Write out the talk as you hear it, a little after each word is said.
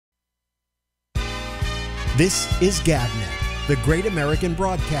This is GabNet, the Great American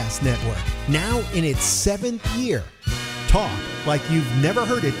Broadcast Network, now in its 7th year. Talk like you've never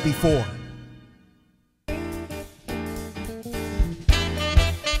heard it before.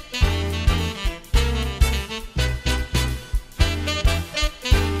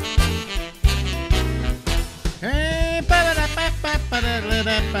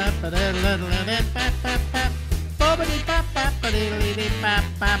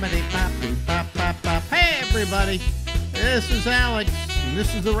 Hey everybody, this is Alex, and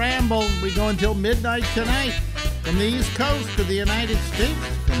this is the Ramble. We go until midnight tonight from the East Coast of the United States,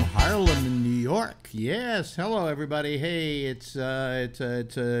 from Harlem in New York. Yes, hello everybody. Hey, it's a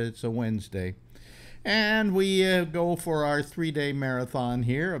Wednesday, and we go for our 3-day marathon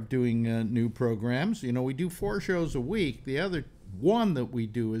here of doing new programs. You know, we do 4 shows a week. The other one that we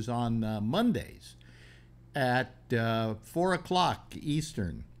do is on Mondays at 4 o'clock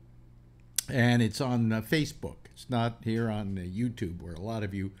Eastern, and it's on Facebook. It's not here on YouTube, where a lot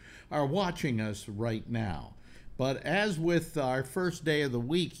of you are watching us right now. But as with our first day of the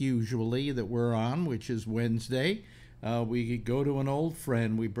week usually that we're on, which is Wednesday, we go to an old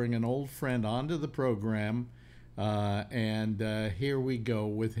friend. We bring an old friend onto the program, and here we go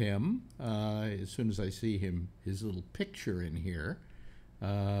with him. As soon as I see him, his little picture in here,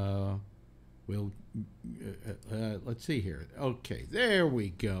 we'll let's see here. Okay, there we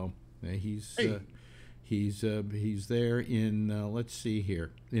go. He's there in let's see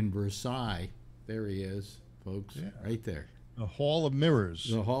here, in Versailles. There he is, folks. Yeah. Right there. The Hall of Mirrors.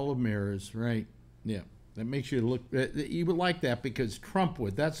 The Hall of Mirrors, right? Yeah, that makes you look. You would like that because Trump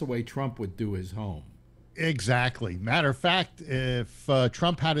would. That's the way Trump would do his home. Exactly. Matter of fact, if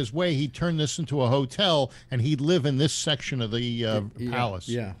Trump had his way, he'd turn this into a hotel, and he'd live in this section of the palace.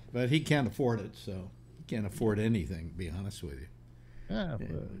 Yeah, but he can't afford it, so he can't afford anything, to be honest with you. Yeah,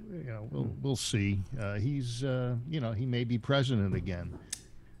 you know, we'll see. He's he may be president again.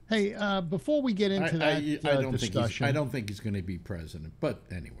 Hey, before we get into discussion, I don't think he's going to be president. But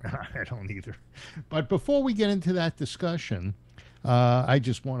anyway, I don't either. But before we get into that discussion, I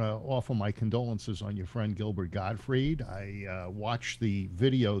just want to offer my condolences on your friend Gilbert Gottfried. I watched the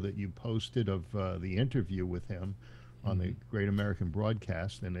video that you posted of the interview with him on the Great American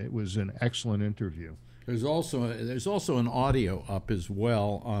Broadcast, and it was an excellent interview. There's also an audio up as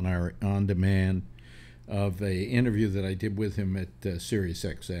well on our on-demand of a interview that I did with him at Sirius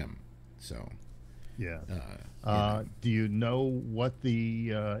XM. So, yeah. Do you know what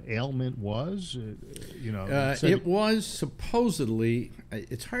the ailment was? It was supposedly.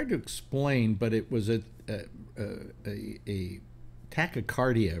 It's hard to explain, but it was a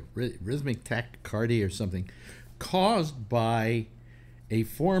tachycardia, rhythmic tachycardia, or something, caused by a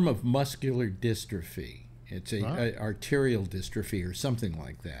form of muscular dystrophy. It's a arterial dystrophy or something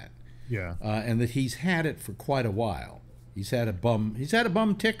like that. Yeah. And that he's had it for quite a while. He's had a bum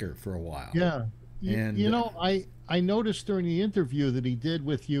ticker for a while. Yeah. I noticed during the interview that he did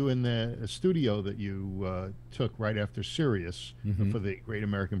with you in the studio that you took right after Sirius for the Great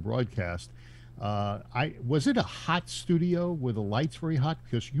American Broadcast. Was it a hot studio? Were the lights very hot?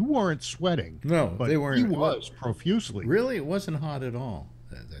 Because you weren't sweating. No, but they weren't. He was profusely. Really, it wasn't hot at all.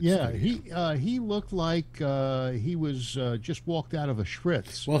 Yeah, he looked like he was just walked out of a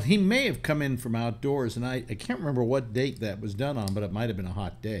Schritz. Well, he may have come in from outdoors, and I can't remember what date that was done on, but it might have been a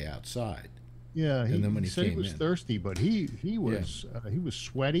hot day outside. Yeah, he said he was thirsty, but he was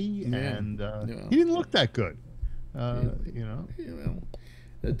sweaty, and he didn't look that good.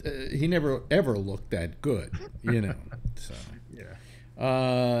 He never ever looked that good, So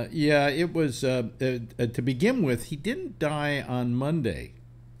it was to begin with. He didn't die on Monday,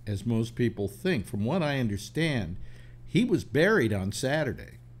 as most people think. From what I understand, he was buried on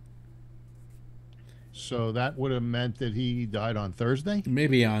Saturday. So that would have meant that he died on Thursday?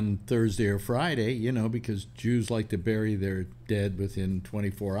 Maybe on Thursday or Friday, because Jews like to bury their dead within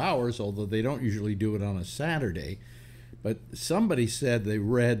 24 hours, although they don't usually do it on a Saturday. But somebody said they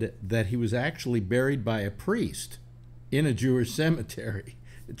read that he was actually buried by a priest in a Jewish cemetery.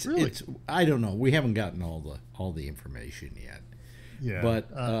 Really? I don't know. We haven't gotten all the information yet. Yeah. But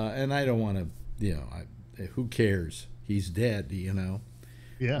and I don't want to, who cares? He's dead,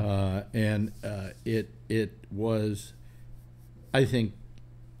 Yeah. And it was, I think,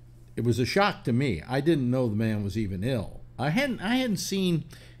 it was a shock to me. I didn't know the man was even ill. I hadn't seen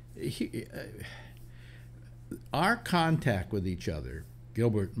our contact with each other,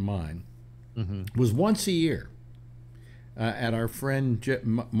 Gilbert and mine, was once a year at our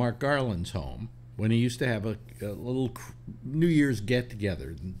friend Mark Garland's home, when he used to have a little New Year's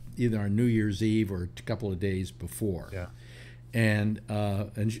get-together, either on New Year's Eve or a couple of days before. Yeah. and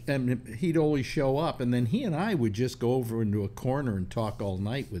he'd always show up, and then he and I would just go over into a corner and talk all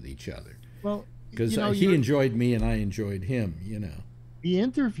night with each other. Well, because he enjoyed me and I enjoyed him. The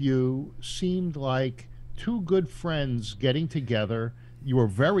interview seemed like two good friends getting together. You were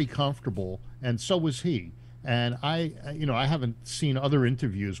very comfortable, and so was he. And I haven't seen other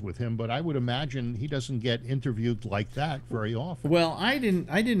interviews with him, but I would imagine he doesn't get interviewed like that very often. Well, I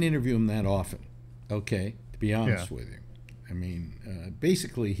didn't interview him that often. Okay, to be honest with you. I mean,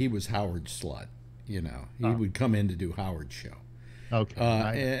 basically, he was Howard's slut. He would come in to do Howard's show. Okay.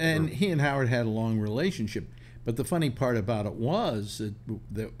 And he and Howard had a long relationship. But the funny part about it was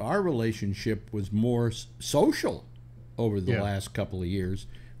that our relationship was more social over the last couple of years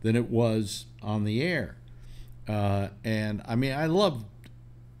than it was on the air. And I mean,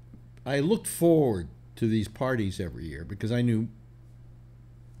 I looked forward to these parties every year because I knew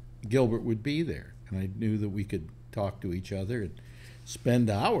Gilbert would be there, and I knew that we could talk to each other and spend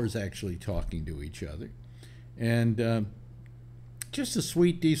hours actually talking to each other. And just a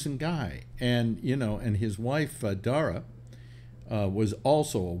sweet, decent guy. And, and his wife, Dara, was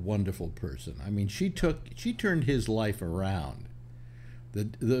also a wonderful person. I mean, she turned his life around.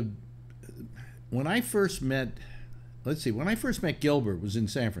 When I first met Gilbert was in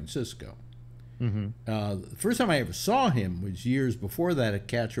San Francisco. Mm-hmm. The first time I ever saw him was years before that at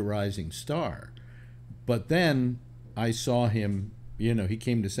Catch a Rising Star. But then I saw him, he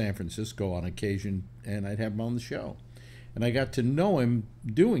came to San Francisco on occasion, and I'd have him on the show. And I got to know him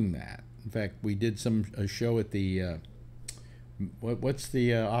doing that. In fact, we did a show at the, what's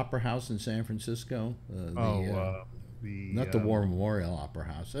the opera house in San Francisco? Not the War Memorial Opera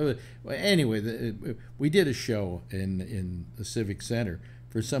House. Anyway, we did a show in the Civic Center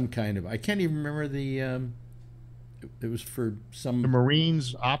for some kind of, I can't even remember it was for some... The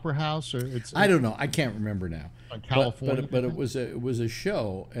Marines Opera House? I don't know. I can't remember now. California? But it was a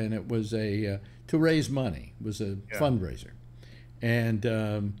show, and it was to raise money. It was a fundraiser. And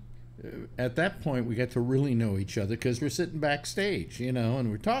at that point, we got to really know each other because we're sitting backstage, and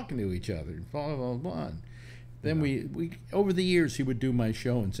we're talking to each other, blah, blah, blah. Then we over the years, he would do my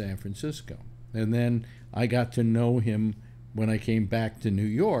show in San Francisco. And then I got to know him when I came back to New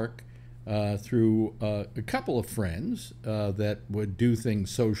York through a couple of friends that would do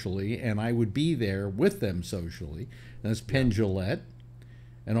things socially, and I would be there with them socially. And that's Penn Jillette,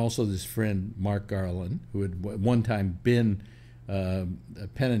 and also this friend, Mark Garland, who had one time been Penn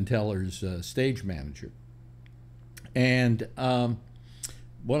and Teller's stage manager. And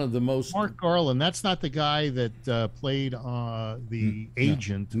one of the most... Mark Garland, that's not the guy that played the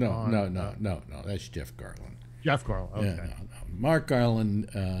agent. No, that's Jeff Garland. Jeff Garland, okay. Yeah, no. Mark Garland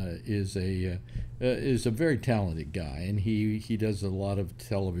is a very talented guy, and he does a lot of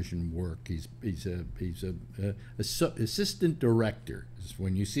television work. He's a assistant director.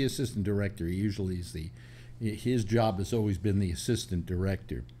 When you see assistant director, he usually is his job has always been the assistant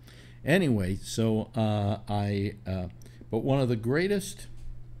director. Anyway, so but one of the greatest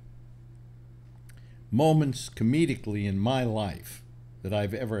moments comedically in my life that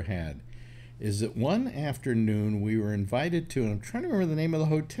I've ever had is that one afternoon we were invited to, and I'm trying to remember the name of the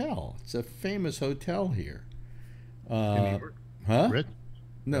hotel. It's a famous hotel here. Ritz?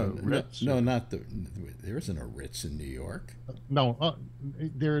 No, Ritz? No, not there isn't a Ritz in New York. No,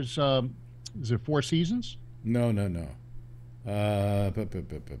 there's, is it Four Seasons? No. I'm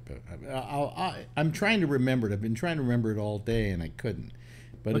trying to remember it. I've been trying to remember it all day, and I couldn't.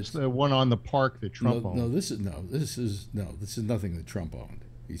 But it's the one on the park that Trump owned. No, this is nothing that Trump owned.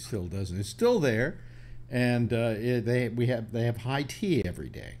 He still doesn't. It's still there, and they have high tea every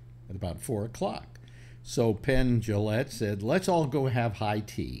day at about 4 o'clock. So Penn Jillette said, "Let's all go have high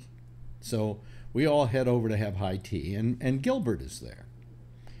tea." So we all head over to have high tea, and Gilbert is there,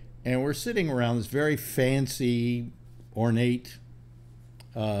 and we're sitting around this very fancy, ornate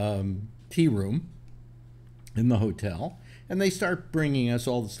tea room in the hotel. And they start bringing us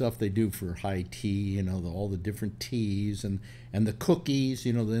all the stuff they do for high tea, all the different teas and the cookies,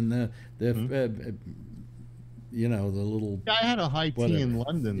 then the little. I had a high tea in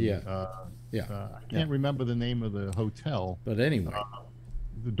London. I can't remember the name of the hotel. But anyway,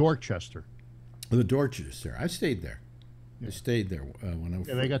 the Dorchester. The Dorchester. I stayed there. I stayed there when I was.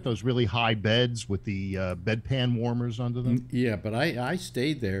 Yeah, they got those really high beds with the bedpan warmers under them. Yeah, but I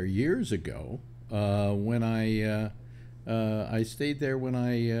stayed there years ago when I stayed there when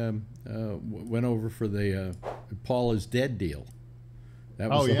I went over for the Paul is Dead deal. That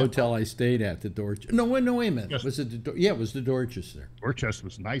was the hotel I stayed at, the Dorchester. No, wait a minute. Yes. Was it it was the Dorchester. Dorchester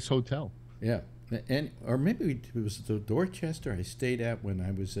was a nice hotel. Yeah, or maybe it was the Dorchester I stayed at when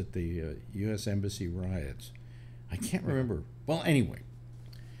I was at the U.S. Embassy riots. I can't remember. Well, anyway,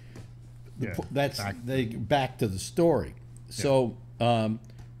 Yeah. back to the story. So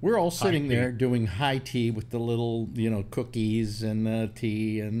we're all sitting there doing high tea with the little, cookies and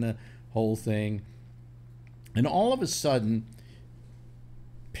tea and the whole thing. And all of a sudden,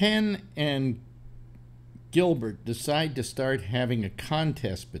 Penn and Gilbert decide to start having a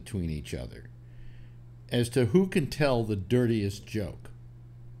contest between each other as to who can tell the dirtiest joke.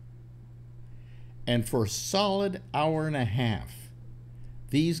 And for a solid hour and a half,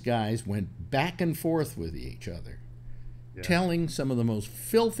 these guys went back and forth with each other, telling some of the most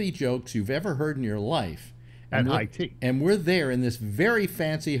filthy jokes you've ever heard in your life. And high tea. And we're there in this very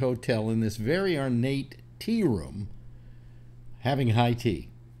fancy hotel, in this very ornate tea room, having high tea.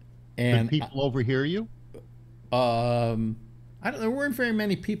 And did people overhear you? there weren't very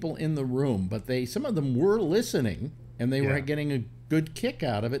many people in the room, but some of them were listening, and they were getting a good kick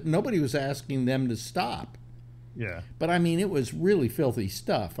out of it. Nobody was asking them to stop. Yeah. But I mean, it was really filthy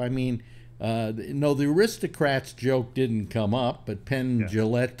stuff. I mean, no, the aristocrats joke didn't come up, but Penn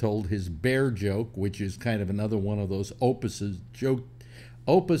Jillette told his bear joke, which is kind of another one of those opus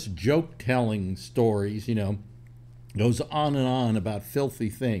joke telling stories, goes on and on about filthy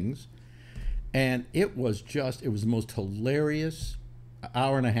things. And it was the most hilarious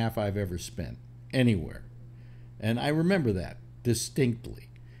hour and a half I've ever spent anywhere. And I remember that distinctly.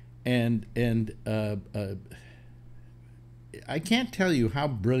 And I can't tell you how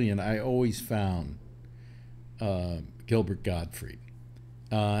brilliant I always found Gilbert Gottfried.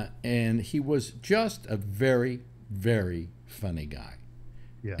 And he was just a very, very funny guy.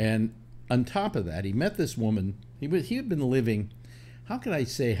 Yeah. And on top of that, he met this woman. He had been living, how can I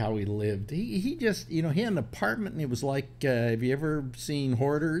say how he lived? He just, he had an apartment, and it was like, have you ever seen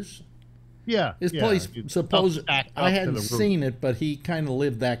Hoarders? Yeah. His place, I hadn't seen it, but he kind of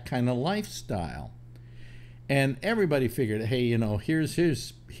lived that kind of lifestyle. And everybody figured, hey,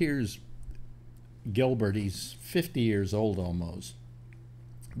 here's Gilbert. He's 50 years old almost.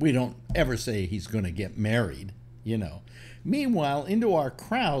 We don't ever say he's going to get married, Meanwhile, into our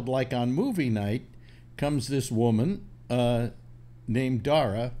crowd, like on movie night, comes this woman named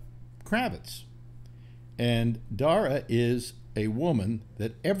Dara Kravitz. And Dara is a woman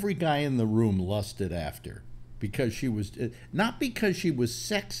that every guy in the room lusted after, because she was, not because she was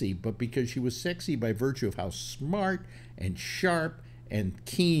sexy, but because she was sexy by virtue of how smart and sharp and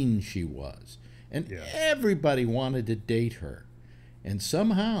keen she was. And everybody wanted to date her. And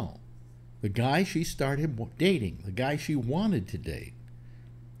somehow, the guy she started dating, the guy she wanted to date,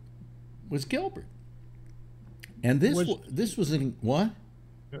 was Gilbert. And this was in what?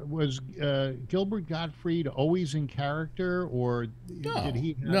 Was Gilbert Gottfried always in character, or did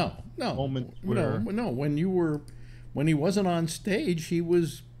he have moments where... No. When he wasn't on stage, he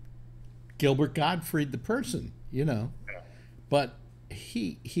was Gilbert Gottfried the person, Yeah. But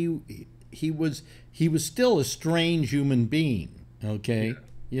he was still a strange human being, okay?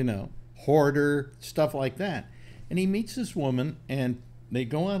 Yeah. Hoarder, stuff like that. And he meets this woman, and they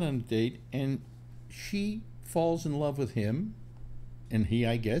go out on a date, and she falls in love with him, and he,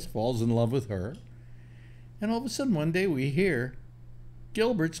 I guess, falls in love with her. And all of a sudden, one day we hear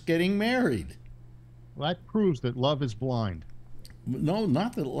Gilbert's getting married. Well, that proves that love is blind. No,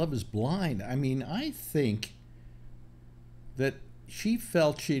 not that love is blind. I mean, I think that she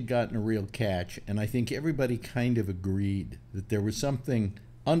felt she had gotten a real catch, and I think everybody kind of agreed that there was something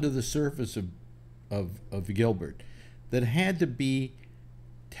under the surface of Gilbert that had to be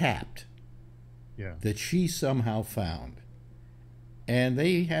tapped, that she somehow found. And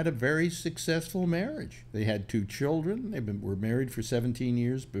they had a very successful marriage. They had 2 children. They were married for 17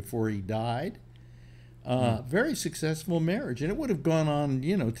 years before he died. Very successful marriage. And it would have gone on,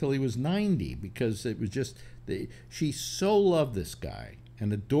 till he was 90, because it was just, she so loved this guy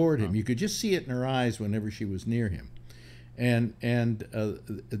and adored him. You could just see it in her eyes whenever she was near him. And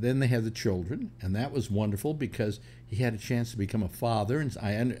then they had the children, and that was wonderful because he had a chance to become a father.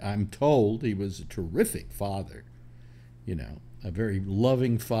 And I'm told he was a terrific father, a very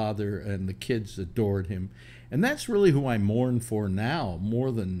loving father, and the kids adored him. And that's really who I mourn for now,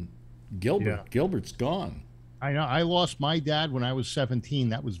 more than Gilbert. Yeah. Gilbert's gone. I know. I lost my dad when I was 17.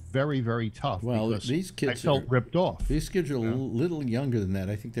 That was very, very tough. Well, these kids I felt ripped off. These kids are a little younger than that.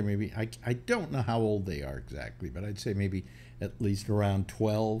 I think they're maybe, I don't know how old they are exactly, but I'd say maybe at least around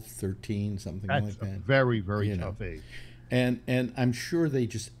 12, 13, something like that. That's a very, very tough age. And I'm sure they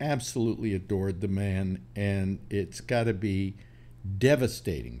just absolutely adored the man, and it's got to be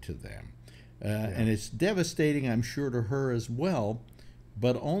devastating to them. And it's devastating, I'm sure, to her as well,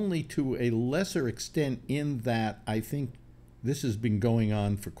 but only to a lesser extent, in that I think this has been going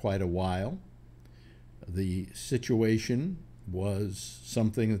on for quite a while. The situation was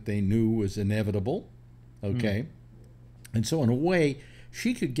something that they knew was inevitable, okay? And so in a way,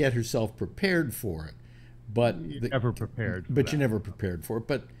 she could get herself prepared for it. But never prepared for but that. you never prepared for it.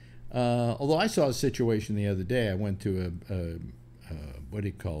 But although I saw a situation the other day, I went to a what do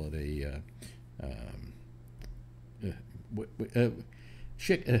you call it?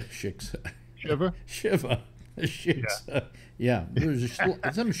 Shiva? Shiva. Shits. Yeah. There was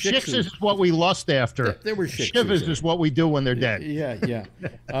some Shicks is what we lust after. There were shicks. Shivas is what we do when they're dead. Yeah.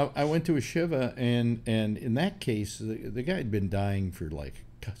 I went to a Shiva, and in that case, the guy had been dying for like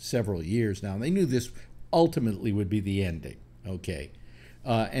several years now, and they knew this ultimately would be the ending. Okay.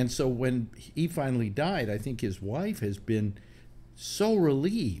 And so when he finally died, I think his wife has been so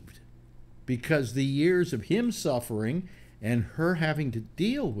relieved because the years of him suffering and her having to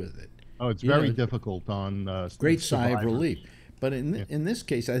deal with it. Oh, it's very difficult on great sigh of survivors. relief. But in this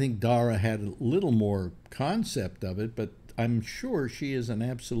case, I think Dara had a little more concept of it, but I'm sure she is an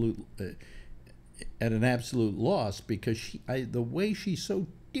absolute at an absolute loss because the way she so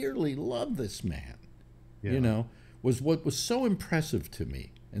dearly loved this man, Yeah. you know, was what was so impressive to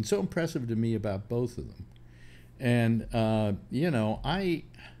me, and so impressive to me about both of them. And you know, I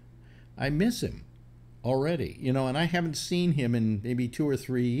miss him already, you know, and I haven't seen him in maybe 2 or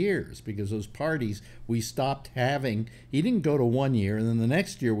 3 years because those parties we stopped having. He didn't go to 1 year, and then the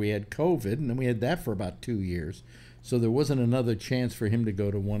next year we had COVID, and then we had that for about 2 years. So there wasn't another chance for him to go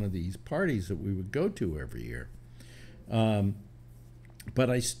to one of these parties that we would go to every year.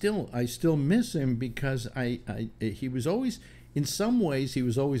 But I still miss him because he was always, in some ways, he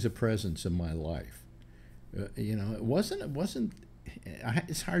was always a presence in my life. You know, it wasn't.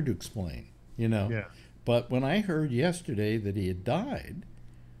 It's hard to explain. You know. Yeah. But when I heard yesterday that he had died,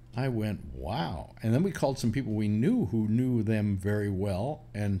 I went, wow. And then we called some people we knew who knew them very well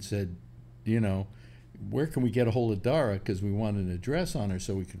and said, you know, where can we get a hold of Dara? Because we wanted an address on her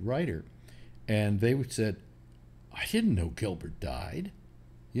so we could write her. And they said, I didn't know Gilbert died.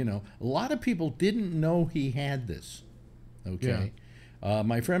 You know, a lot of people didn't know he had this. Okay. Yeah.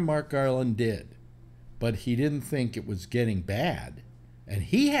 My friend Mark Garland did, but he didn't think it was getting bad. And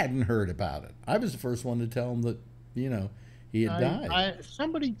he hadn't heard about it. I was the first one to tell him that, you know, he had died.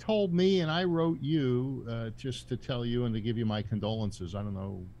 Somebody told me, and I wrote you just to tell you and to give you my condolences. I don't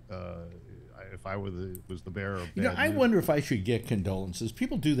know if I was the bearer of bad You know, I news. wonder if I should get condolences.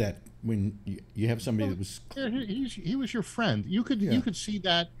 People do that when you have somebody that was... Yeah, he was your friend. You could see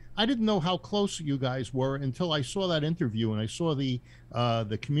that. I didn't know how close you guys were until I saw that interview and I saw the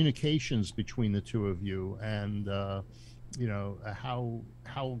communications between the two of you and... you know,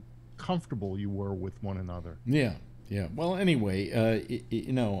 how comfortable you were with one another. Yeah. Well, anyway,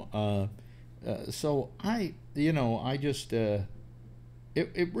 you know, so I just, it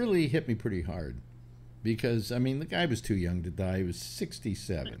really hit me pretty hard because, I mean, the guy was too young to die. He was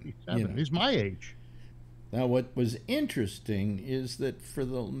 67. You know. He's my age. Now, what was interesting is that for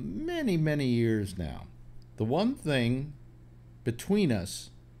the many, many years now, the one thing between us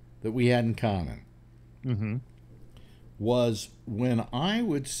that we had in common was when I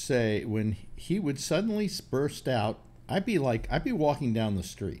would say, when he would suddenly burst out, I'd be walking down the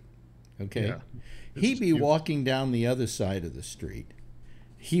street, okay? Yeah. He'd be walking down the other side of the street.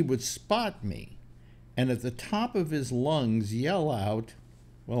 He would spot me, and at the top of his lungs yell out,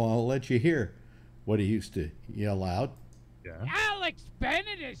 well, I'll let you hear what he used to yell out. Yeah. Alex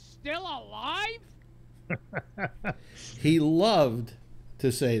Bennett is still alive? He loved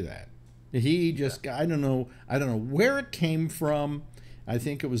to say that. He just, I don't know where it came from. I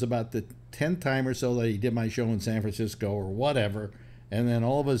think it was about the 10th time or so that he did my show in San Francisco or whatever. And then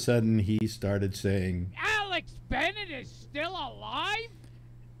all of a sudden he started saying, Alex Bennett is still alive?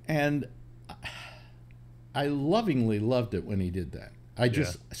 And I lovingly loved it when he did that. I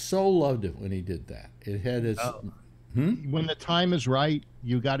just so loved it when he did that. It had its... When the time is right,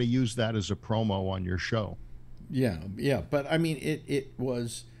 you got to use that as a promo on your show. Yeah. But I mean, it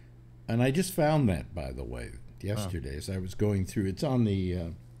was... And I just found that, by the way, yesterday as I was going through. It's on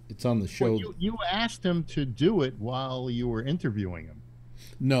the show. Well, you asked him to do it while you were interviewing him.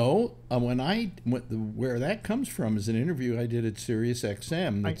 No, where that comes from is an interview I did at Sirius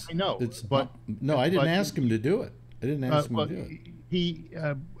XM. I know, I didn't ask him to do it. I didn't ask him to do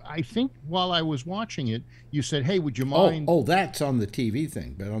it. I think while I was watching it, you said, "Hey, would you mind?" Oh, that's on the TV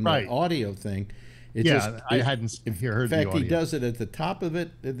thing, but on the audio thing. I hadn't heard the audio. In fact, he does it at the top of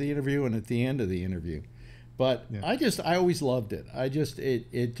it at the interview and at the end of the interview. But I always loved it.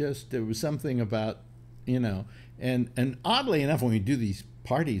 There was something about, you know, and oddly enough, when we do these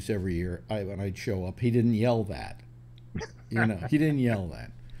parties every year, when I'd show up, he didn't yell that. You know, he didn't yell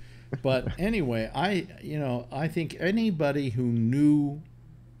that. But anyway, I think anybody who knew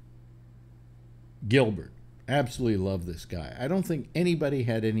Gilbert absolutely loved this guy. I don't think anybody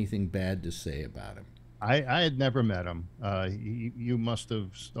had anything bad to say about him. I had never met him. You must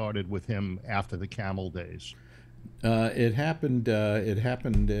have started with him after the Camel days. It happened. Well, it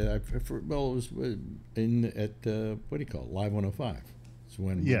was at what do you call it? Live 105. It's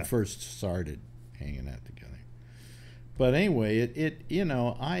when we first started hanging out together. But anyway,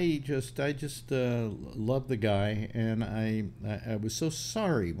 I just love the guy, and I was so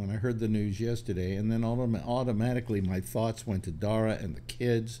sorry when I heard the news yesterday, and then automatically my thoughts went to Dara and the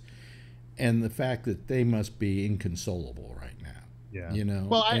kids, and the fact that they must be inconsolable right now. Yeah.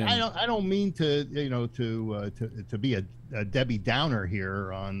 Well, I don't mean to to be a Debbie Downer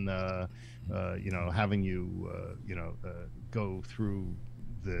here on having you go through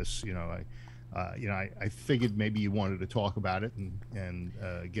this. I figured maybe you wanted to talk about it and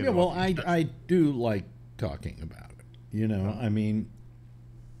get. Yeah, well, I do like talking about it. I mean,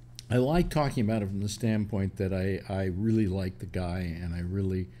 I like talking about it from the standpoint that I really like the guy,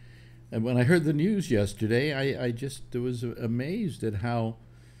 and when I heard the news yesterday, I just was amazed at how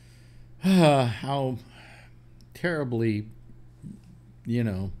terribly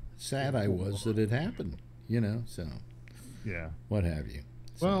sad I was that it happened. So yeah, what have you.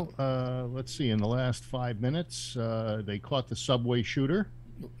 Well, let's see. In the last 5 minutes, they caught the subway shooter.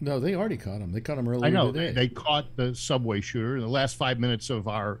 No, they already caught him. They caught him earlier I know today. they caught the subway shooter in the last 5 minutes of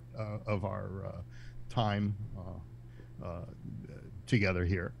our time together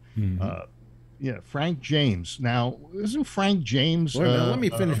here. Yeah, Frank James. Now, isn't Frank James? Wait a minute, let me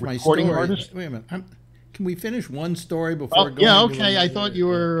finish my story. Artist? Wait a minute. Can we finish one story before going? Yeah, okay. I thought you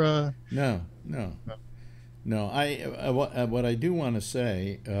were. No. What I do want to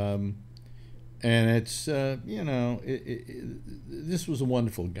say, and it's this was a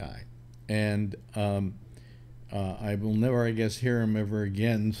wonderful guy, and I will never, I guess, hear him ever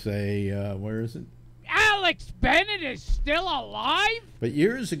again say, where is it? Alex Bennett is still alive? But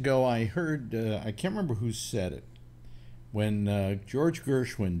years ago, I heard, I can't remember who said it, when George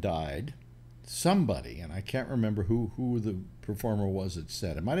Gershwin died, somebody, and I can't remember who the performer was that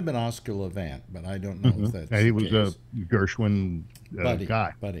said it. Might have been Oscar Levant, but I don't know if that's he was a Gershwin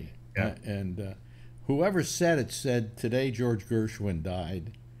guy. Buddy. Yeah. And whoever said it said, today George Gershwin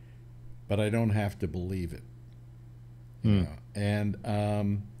died, but I don't have to believe it. You know? And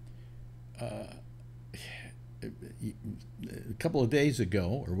a couple of days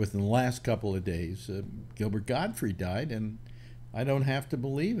ago, or within the last couple of days, Gilbert Gottfried died, and I don't have to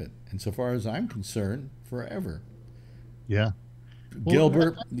believe it. And so far as I'm concerned, forever. Yeah.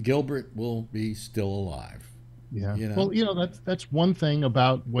 Gilbert will be still alive. Yeah. Well, that's one thing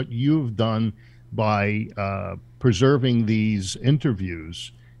about what you've done by preserving these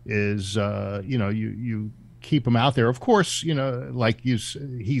interviews is, you keep them out there. Of course, like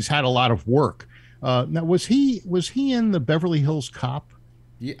he's had a lot of work. Now, was he in the Beverly Hills Cop?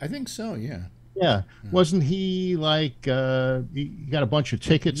 Yeah, I think so. Yeah. Yeah. Wasn't he like he got a bunch of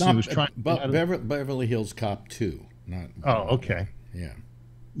tickets? And he was trying. Beverly Hills Cop 2. Not. Oh, okay. Yeah.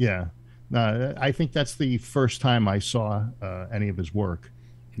 Yeah. No, I think that's the first time I saw any of his work.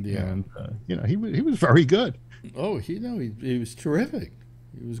 Yeah. And he was very good. Oh, he was terrific.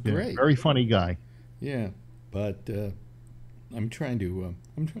 He was great. Yeah, very funny guy. Yeah, but I'm trying to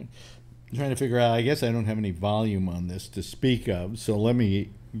figure out. I guess I don't have any volume on this to speak of, so let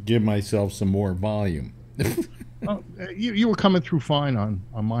me give myself some more volume. Oh, you were coming through fine on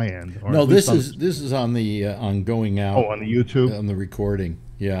my end. No, this is on the on going out. Oh, on the YouTube, on the recording,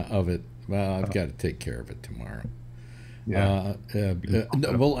 yeah, of it. Well, I've got to take care of it tomorrow. Yeah.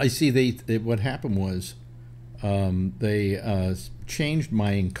 Well, I see. What happened was they changed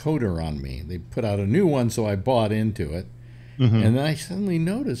my encoder on me. They put out a new one, so I bought into it, and then I suddenly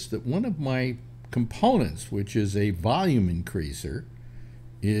noticed that one of my components, which is a volume increaser,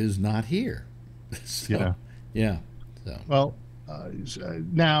 is not here. So, yeah. So. Well,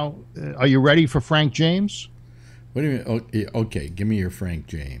 now, are you ready for Frank James? What do you mean? Okay, give me your Frank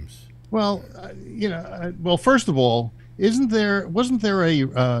James. Well, well, first of all, wasn't there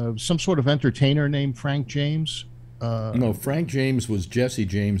a some sort of entertainer named Frank James? No, Frank James was Jesse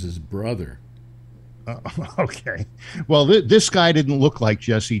James's brother. Okay. Well, this guy didn't look like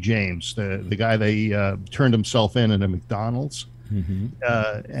Jesse James, the guy they turned himself in at a McDonald's.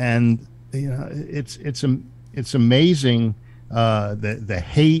 And it's amazing the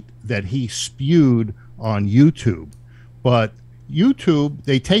hate that he spewed on YouTube. But YouTube,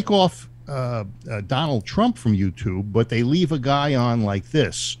 they take off Donald Trump from YouTube, but they leave a guy on like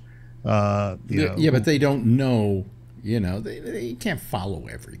this. But they don't know You know, you can't follow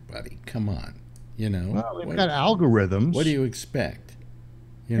everybody. Come on. You know. Well, they've got algorithms. What do you expect?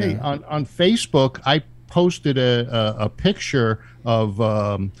 You Hey, know? on Facebook, I posted a picture of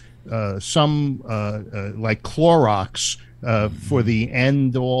some like Clorox for the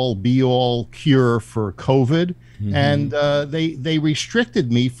end-all, be-all cure for COVID, and they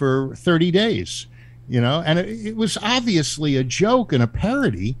restricted me for 30 days. You know, and it was obviously a joke and a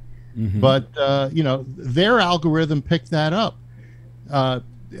parody, but you know, their algorithm picked that up.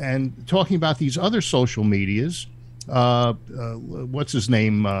 And talking about these other social medias, what's his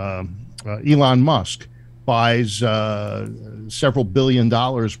name? Elon Musk buys several $1 billion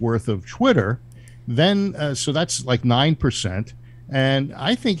worth of Twitter. Then, so that's like 9%. And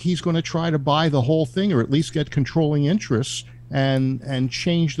I think he's going to try to buy the whole thing, or at least get controlling interests and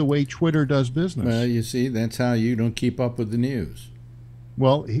change the way Twitter does business. Well, you see, that's how you don't keep up with the news.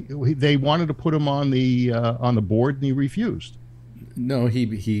 Well, they wanted to put him on the board, and he refused. No,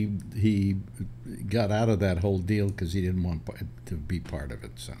 he got out of that whole deal because he didn't want to be part of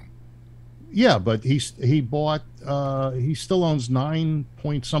it. So. Yeah, but he bought. He still owns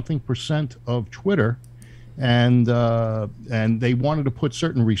 9-point-something% of Twitter, and they wanted to put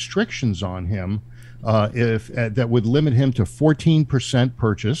certain restrictions on him, if that would limit him to 14%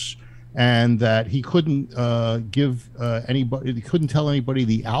 purchase, and that he couldn't give anybody. He couldn't tell anybody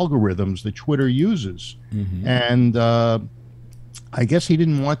the algorithms that Twitter uses, and. I guess he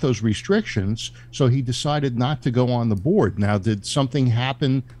didn't want those restrictions, so he decided not to go on the board. Now, did something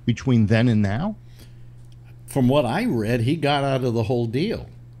happen between then and now? From what I read, he got out of the whole deal.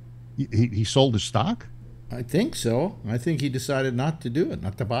 He sold his stock? I think so. I think he decided not to do it,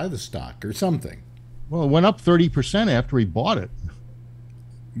 not to buy the stock or something. Well, it went up 30% after he bought it.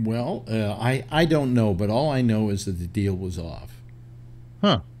 Well, I don't know, but all I know is that the deal was off.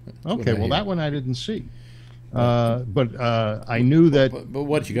 Huh. Okay, well, that one I didn't see. But I knew that. But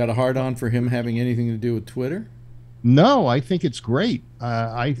what, you got a hard on for him having anything to do with Twitter? No, I think it's great.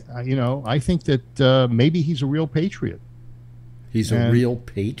 I think that maybe he's a real patriot. He's a real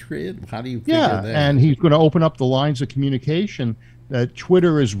patriot? How do you figure that? Yeah, and he's going to open up the lines of communication. That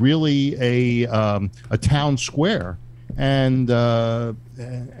Twitter is really a town square, and you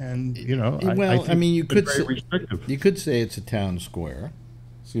know. Well, I mean, you could say it's a town square.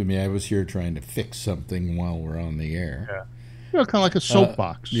 Excuse me, I was here trying to fix something while we're on the air. Yeah. You know, kind of like a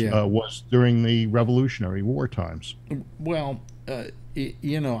soapbox was during the Revolutionary War times. Well,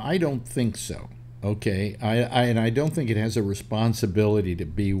 you know, I don't think so. Okay, and I don't think it has a responsibility to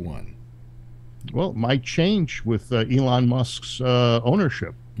be one. Well, it might change with Elon Musk's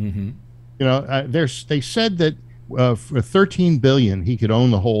ownership. You know, they said that for $13 billion he could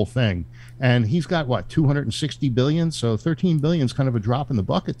own the whole thing. And he's got, what, $260 billion? So $13 billion is kind of a drop in the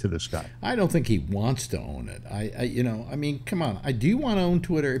bucket to this guy. I don't think he wants to own it. You know, I mean, come on. Do you want to own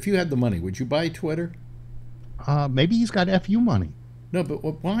Twitter? If you had the money, would you buy Twitter? Maybe he's got FU money. No, but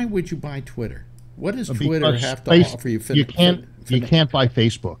why would you buy Twitter? What does Twitter have to offer you? You can't buy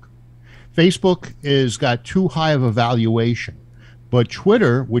Facebook. Facebook is got too high of a valuation. But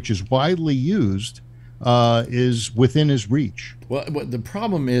Twitter, which is widely used, is within his reach. Well, the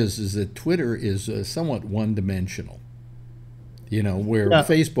problem is that Twitter is somewhat one-dimensional. You know, where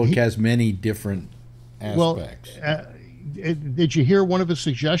Facebook has many different aspects. Well, did you hear one of his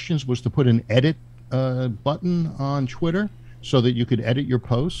suggestions was to put an edit button on Twitter so that you could edit your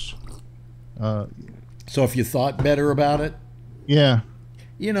posts? So if you thought better about it? Yeah.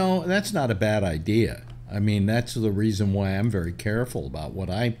 You know, that's not a bad idea. I mean, that's the reason why I'm very careful about what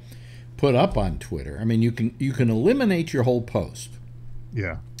I put up on Twitter. I mean, you can eliminate your whole post.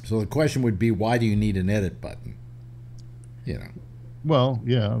 Yeah. So the question would be, why do you need an edit button? You know. Well,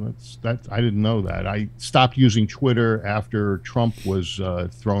 yeah, that's I didn't know that. I stopped using Twitter after Trump was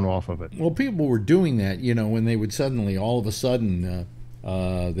thrown off of it. Well, people were doing that, you know, when they would suddenly, all of a sudden,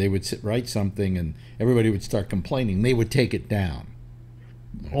 they would write something and everybody would start complaining. They would take it down.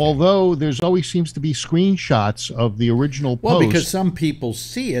 Okay. Although there's always seems to be screenshots of the original post. Well, because some people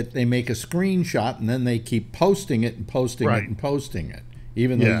see it, they make a screenshot, and then they keep posting it and posting it and posting it,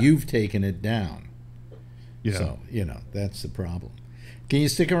 even though you've taken it down. Yeah. So, you know, that's the problem. Can you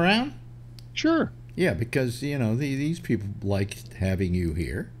stick around? Sure. Yeah, because, you know, these people like having you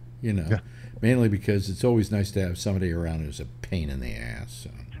here, you know, mainly because it's always nice to have somebody around who's a pain in the ass.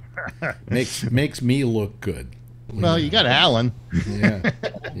 So. makes me look good. Well, you got Alan. Yeah.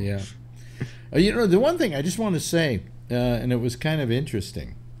 You know, the one thing I just want to say, and it was kind of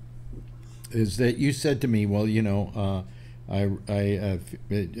interesting, is that you said to me, well, you know,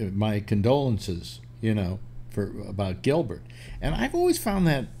 my condolences, you know, about Gilbert. And I've always found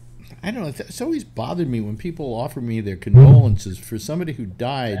that I don't know. It's always bothered me when people offer me their condolences for somebody who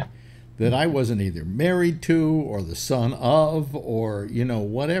died that I wasn't either married to or the son of or, you know,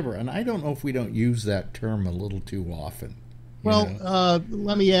 whatever. And I don't know if we don't use that term a little too often. Well,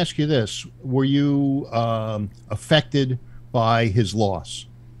 let me ask you this. Were you affected by his loss?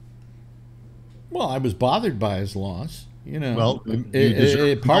 Well, I was bothered by his loss. You know, well,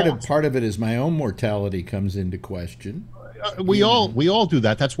 part of it is my own mortality comes into question. We all do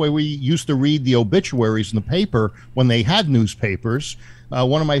that. That's why we used to read the obituaries in the paper when they had newspapers.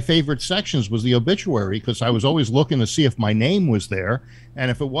 One of my favorite sections was the obituary because I was always looking to see if my name was there, and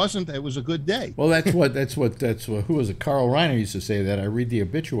if it wasn't, it was a good day. Well, that's what who was it? Carl Reiner used to say that. I read the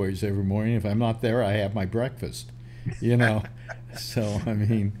obituaries every morning. If I'm not there, I have my breakfast. You know, so I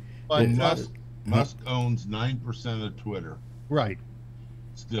mean, but Musk owns 9% of Twitter. Right.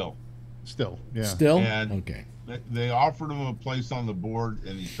 Still, yeah. Still, and okay. They offered him a place on the board,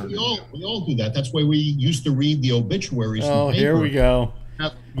 and he turned it down. We all do that. That's why we used to read the obituaries. Oh, here we go.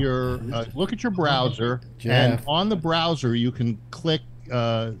 Look at your browser, Jeff. and on the browser you can click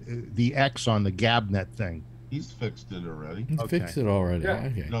the X on the Gabnet thing. He's fixed it already. He's fixed it already.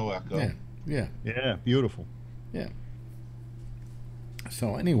 Yeah. Okay. No echo. Yeah. Beautiful. Yeah.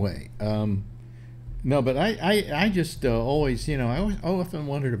 So anyway, no, but I just always, you know, I often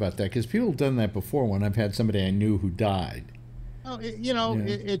wondered about that because people have done that before when I've had somebody I knew who died. Well,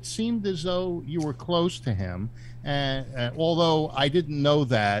 it seemed as though you were close to him, and although I didn't know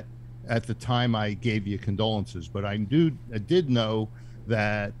that at the time I gave you condolences, but I did know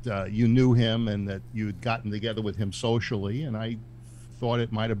that you knew him and that you had gotten together with him socially, and I thought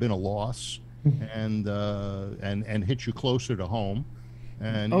it might have been a loss, and hit you closer to home.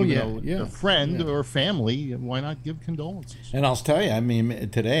 And a friend or family, why not give condolences? And I'll tell you, I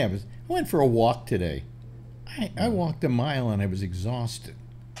mean, today I went for a walk today. I walked a mile and I was exhausted.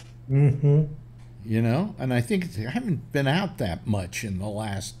 Mm-hmm. You know, and I think I haven't been out that much in the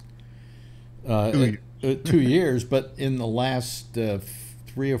last 2 years, but in the last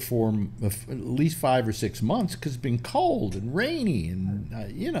 3 or 4, at least 5 or 6 months, because it's been cold and rainy,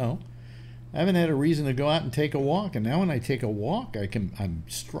 and you know. I haven't had a reason to go out and take a walk, and now when I take a walk, I'm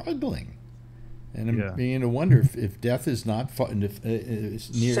struggling, and I'm beginning to wonder if death is not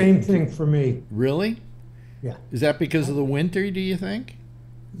is near. Same thing for me. Really? Yeah. Is that because of the winter? Do you think?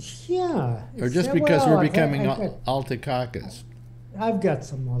 Yeah. Or just because we're becoming altacacas? I've got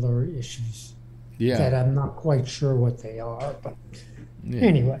some other issues. Yeah. That I'm not quite sure what they are, but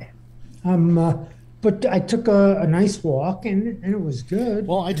anyway, But I took a nice walk, and it was good.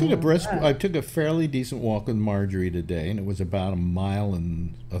 Well, I took a fairly decent walk with Marjorie today, and it was about 1.33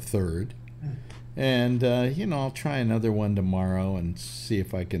 miles. And you know, I'll try another one tomorrow and see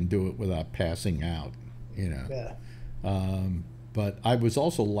if I can do it without passing out. You know. Yeah. But I was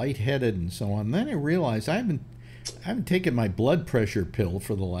also lightheaded and so on. And then I realized I haven't taken my blood pressure pill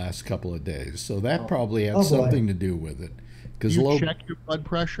for the last couple of days, so that probably had something to do with it. Because you check your blood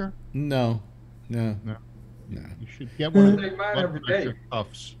pressure? No. You should get one of I take mine every day.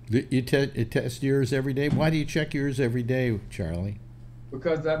 Cuffs. You test yours every day? Why do you check yours every day, Charlie?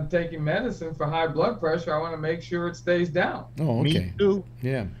 Because I'm taking medicine for high blood pressure. I want to make sure it stays down. Oh, okay. Me too.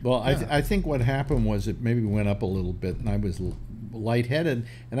 Yeah. Well, yeah. I think what happened was it maybe went up a little bit, and I was lightheaded,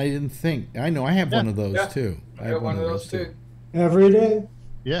 and I didn't think. I know I have one of those too. I have one of those too. Every day?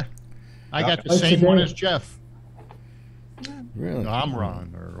 Yeah. I got the same one as Jeff. Really?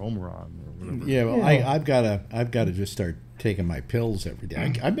 Omron or Omron. Yeah, well, I've got to just start taking my pills every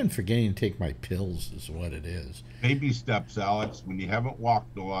day. I've been forgetting to take my pills, is what it is. Baby steps, Alex. When you haven't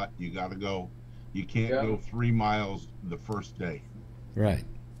walked a lot, you got to go. You can't go 3 miles the first day. Right.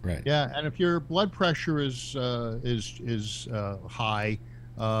 Yeah, and if your blood pressure is high,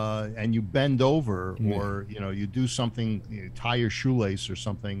 and you bend over, or you do something, you tie your shoelace or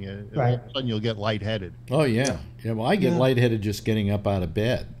something, all of a sudden you'll get lightheaded. Oh yeah. Well, I get lightheaded just getting up out of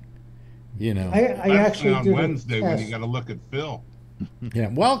bed. You know, I actually on Wednesday when you got to look at Phil. Yeah,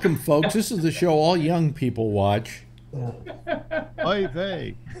 welcome, folks. This is the show all young people watch. Oy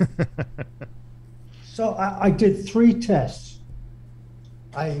vey. So I did 3 tests.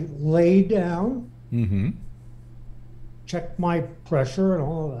 I laid down, checked my pressure and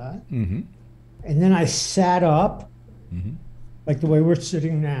all of that, and then I sat up, like the way we're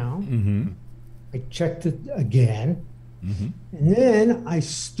sitting now. I checked it again, and then I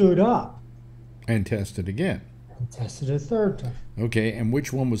stood up. And tested again. And tested a 3rd time. Okay, and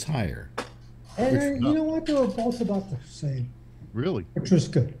which one was higher? And you know what? They were both about the same. Really? Which was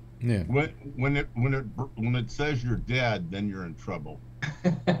good. Yeah. When it says you're dead, then you're in trouble.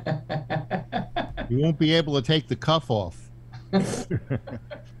 You won't be able to take the cuff off.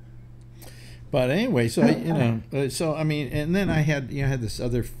 But anyway, so so I mean, and then I had this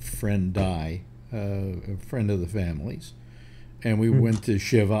other friend die, a friend of the family's, and we went to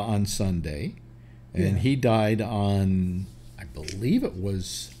Shiva on Sunday, and he died on, I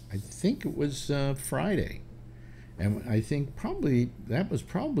think it was Friday, and I think that was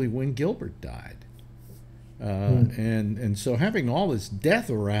probably when Gilbert died. And so having all this death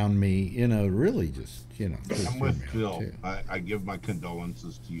around me, really just, I'm with Phil. I give my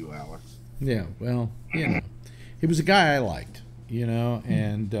condolences to you, Alex. Yeah, well, he was a guy I liked,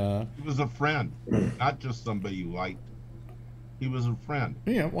 and he was a friend, not just somebody you liked. He was a friend.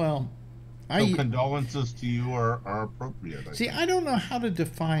 Yeah, well, so condolences to you are appropriate. I don't know how to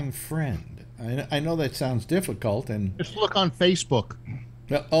define friend. I know that sounds difficult, and just look on Facebook.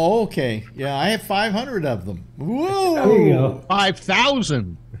 Oh, okay. Yeah, I have 500 of them. Whoa! There you go.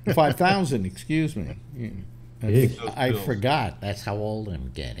 5,000. 5,000. Excuse me. I forgot. That's how old I'm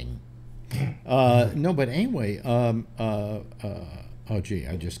getting. No, but anyway. Oh, gee,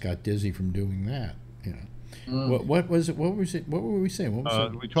 I just got dizzy from doing that. What was it? What was it? What were we saying? What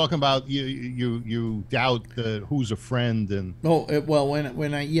was it? We're talking about you doubt who's a friend and. Oh well,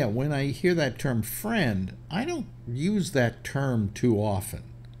 when I hear that term friend, I don't use that term too often.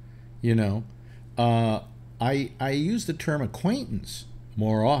 I use the term acquaintance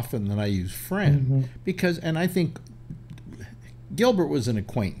more often than I use friend because, and I think Gilbert was an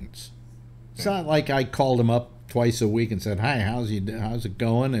acquaintance. It's not like I called him up twice a week and said, "Hi, how's it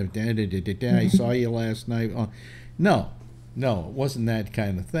going? I saw you last night." No, it wasn't that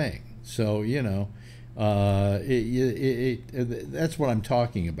kind of thing. So that's what I'm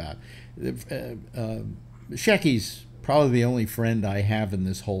talking about. Shecky's probably the only friend I have in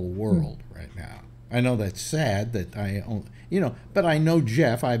this whole world right now. I know that's sad that but I know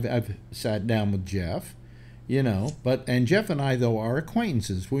Jeff. I've sat down with Jeff, and Jeff and I though are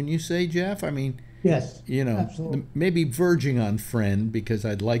acquaintances. When you say Jeff, I mean. Yes, absolutely. Maybe verging on friend because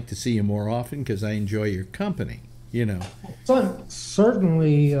I'd like to see you more often because I enjoy your company,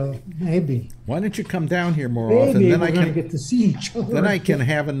 Certainly, maybe. Why don't you come down here more maybe often? Then I can get to see each other. Then I can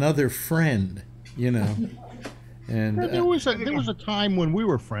have another friend, And there was a time when we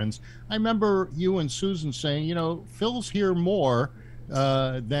were friends. I remember you and Susan saying, Phil's here more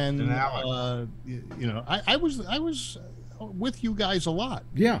than Alex. I was with you guys a lot.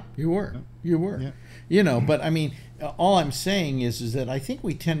 Yeah, you were. Yeah. But I mean, all I'm saying is that I think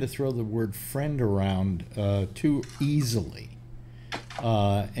we tend to throw the word friend around too easily.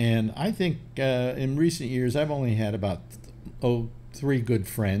 And I think in recent years I've only had about 3 good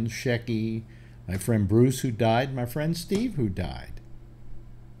friends: Shecky, my friend Bruce who died, my friend Steve who died.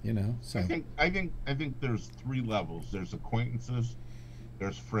 So I think there's 3 levels. There's acquaintances,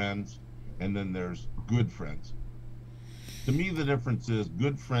 there's friends, and then there's good friends. To me, the difference is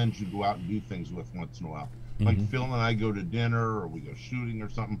good friends you go out and do things with once in a while. Like Phil and I go to dinner or we go shooting or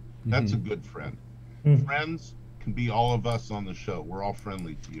something. That's a good friend. Friends can be all of us on the show. We're all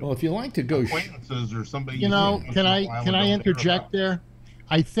friendly to you. Well, if you like to go acquaintances or somebody can I interject there?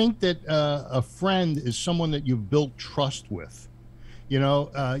 I think that a friend is someone that you've built trust with. You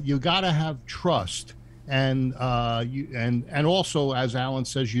got to have trust. And and also, as Alan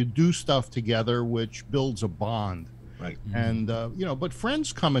says, you do stuff together, which builds a bond. Right. And, but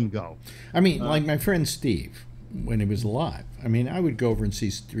friends come and go. I mean, like my friend Steve, when he was alive. I mean, I would go over and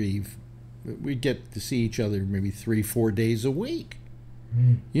see Steve. We'd get to see each other maybe 3-4 days a week.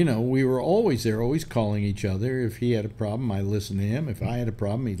 We were always there, always calling each other. If he had a problem, I listened to him. If I had a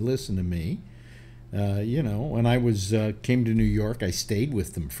problem, he'd listen to me. When I came to New York, I stayed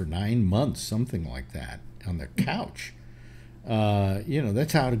with them for 9 months, something like that, on their couch.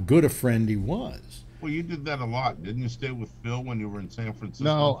 That's how good a friend he was. Well, you did that a lot. Didn't you stay with Phil when you were in San Francisco?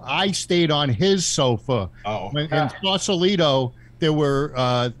 No, I stayed on his sofa. Oh. In Sausalito, there were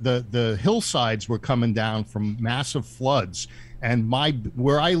the hillsides were coming down from massive floods, and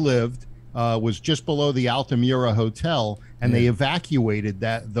where I lived was just below the Altamira Hotel, and they evacuated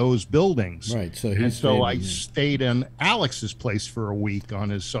those buildings. Right. So I stayed in Alex's place for a week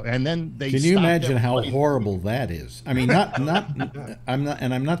on his. And then they. Can you imagine how horrible that is? I mean, I'm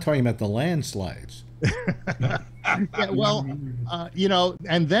not talking about the landslides. And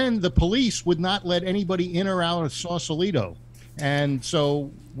then the police would not let anybody in or out of Sausalito. And so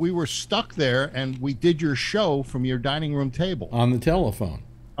we were stuck there, and we did your show from your dining room table. On the telephone.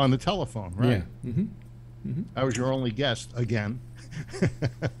 On the telephone, right? Yeah. I was your only guest again.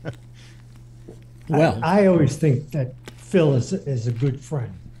 Well, I always think that Phil is a good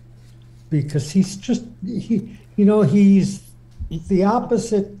friend because he's just, he's the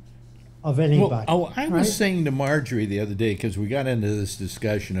opposite of anybody. I was saying to Marjorie the other day, because we got into this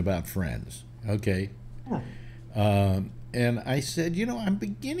discussion about friends, Okay. And I said, you know, I'm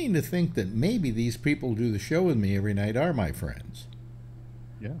beginning to think that maybe these people who do the show with me every night are my friends.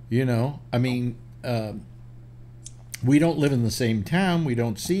 Yeah. You know, I mean, we don't live in the same town. We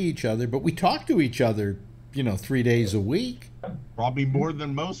don't see each other, but we talk to each other, you know, 3 days a week. Probably more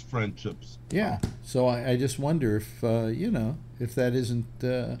than most friendships. Yeah. So I just wonder if, you know, if that isn't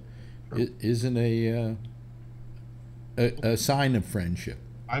a sign of friendship.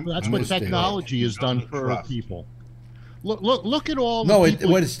 That's what technology has done for people. Look at all. No,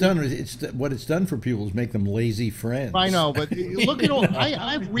 what it's done for people is make them lazy friends. I know, but look at all.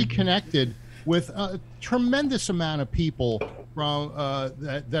 I've reconnected with a tremendous amount of people from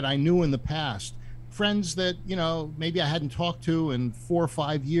that I knew in the past. Friends that, you know, maybe I hadn't talked to in 4 or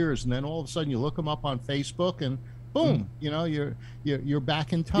 5 years, and then all of a sudden you look them up on Facebook, and boom, you know, you're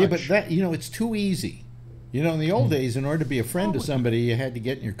back in touch. Yeah, but that, you know, it's too easy. You know, in the old days, in order to be a friend to somebody, you had to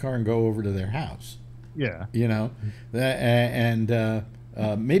get in your car and go over to their house. Yeah. You know, and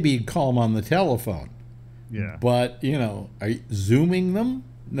maybe you'd call them on the telephone. Yeah. But, you know, are you Zooming them?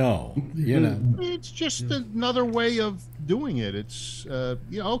 No. You know. It's just another way of doing it. It's,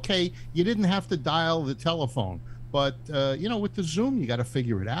 you know, okay, you didn't have to dial the telephone, but, you know, with the Zoom, you got to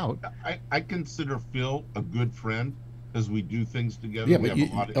figure it out. I consider Phil a good friend because we do things together. Yeah, we but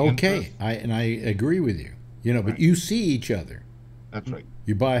have a lot of interests. I agree with you. You know, but you see each other. That's right.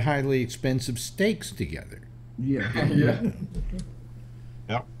 You buy highly expensive steaks together. Yeah.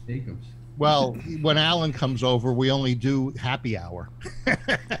 Yep. Steakums. Well, when Alan comes over, we only do happy hour.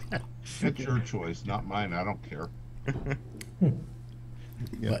 That's your choice, not mine. I don't care.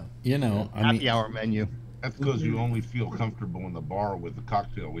 But, you know, I happy mean, hour menu. That's because you only feel comfortable in the bar with the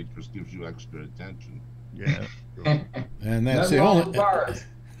cocktail waitress gives you extra attention. Yeah. and that's Nothing the wrong only. with bars.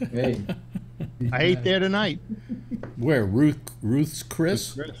 Hey, I ate there tonight. Where Ruth's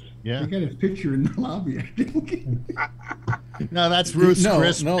Chris? Yeah. I got his picture in the lobby, I think. No, that's Ruth's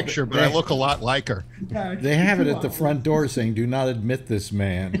Chris no, picture, but I look a lot like her. They have it at the front door saying, "Do not admit this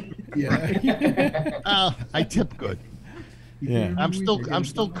man." Yeah. I tip good. Yeah. I'm still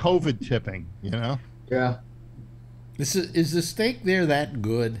COVID tipping, you know. yeah. Is the steak there that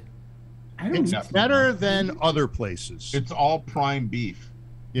good? I don't It's know. better than other places. It's all prime beef.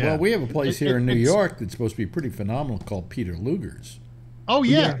 Yeah. Well, we have a place here in New it's- York that's supposed to be pretty phenomenal called Peter Luger's. Oh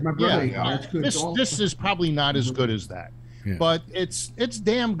yeah, my brother, yeah. that's good. This is probably not as good as that, Yeah. but it's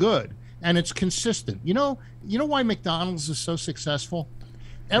damn good, and it's consistent. You know why McDonald's is so successful?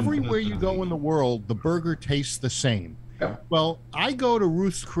 Everywhere you go in the world, the burger tastes the same. Yeah. Well, I go to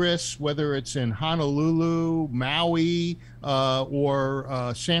Ruth's Chris, whether it's in Honolulu, Maui,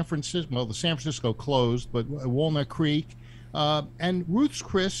 or San Francisco. Well, the San Francisco closed, but Walnut Creek. And Ruth's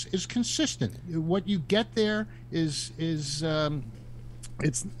Chris is consistent. What you get there is it's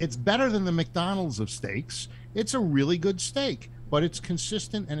better than the McDonald's of steaks. It's a really good steak, but it's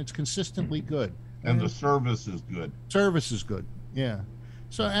consistent and it's consistently good. And the service is good. Service is good. Yeah.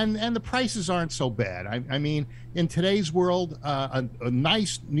 So and the prices aren't so bad. I mean, in today's world, a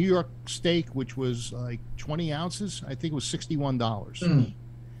nice New York steak, which was like 20 ounces, I think it was $61.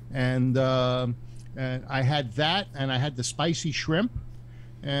 And I had that, and I had the spicy shrimp,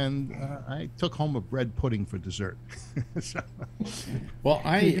 and I took home a bread pudding for dessert. So, Well,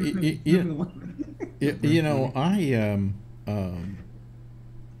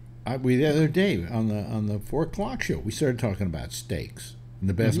 we the other day on the 4 o'clock show, we started talking about steaks and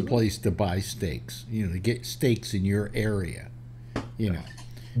the best place to buy steaks. You know, to get steaks in your area. You know,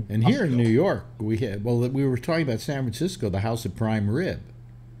 and here in New York, we were talking about San Francisco, the House of Prime Rib.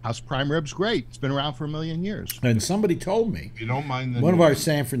 House Prime Rib's great. It's been around for 1 million years. And somebody told me, If you don't mind the one of our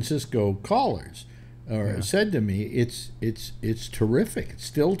San Francisco callers said to me, it's terrific. It's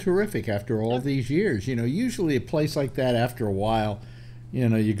still terrific after all these years. You know, usually a place like that, after a while, you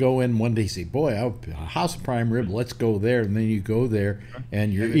know, you go in one day, say, boy, House of Prime Rib, let's go there. And then you go there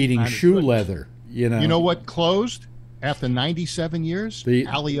and you're eating shoe leather, you know. You know what closed after 97 years? The-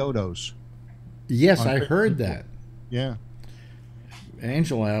 Alioto's. Yes, I heard that. Yeah.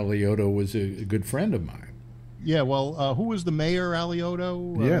 Angela Alioto was a good friend of mine. Yeah, well, who was the mayor,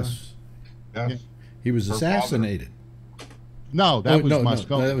 Alioto? Yes. Yes. He was Her assassinated. No, that was no, Moscone.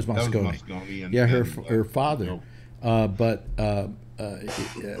 No, that was That was Moscone. Moscone and- Yeah, her and, father. But I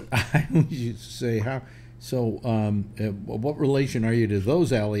used to say, how? So, what relation are you to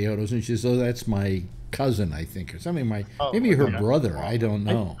those Aliotos? And she says, oh, that's my cousin, I think, or something. Maybe her brother. I don't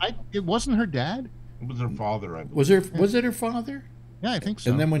know. It wasn't her dad? It was her father, I believe. Was it her father? Yeah, I think so.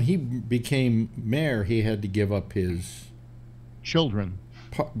 And then when he became mayor, he had to give up his children.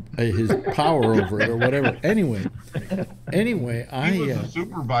 his power over it or whatever. Anyway, He was a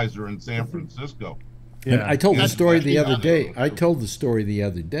supervisor in San Francisco. Yeah, I told the story the other day. I told the story the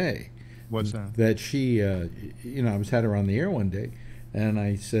other day. What's that? That she, you know, I had her on the air one day, and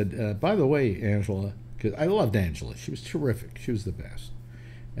I said, by the way, Angela, because I loved Angela. She was terrific. She was the best.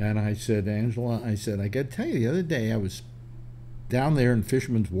 And I said, Angela, I got to tell you, the other day I was down there in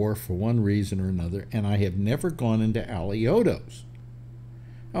Fisherman's Wharf for one reason or another, and I have never gone into Alioto's.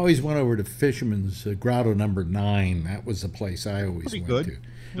 I always went over to Fisherman's Grotto number 9. That was the place I always Pretty went good. to.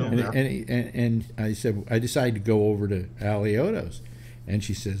 And I said, I decided to go over to Alioto's. And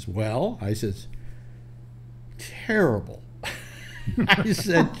she says, well, I says, terrible. I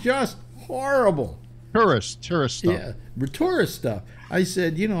said, just horrible. Tourist stuff. Yeah, tourist stuff. I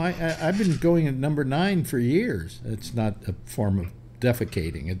said, you know, I've been going at number 9 for years. It's not a form of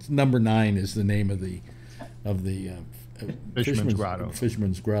defecating. It's number 9 is the name of the Fisherman's Grotto.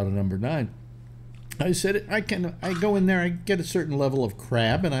 Fisherman's Grotto number 9. I said, I go in there, I get a certain level of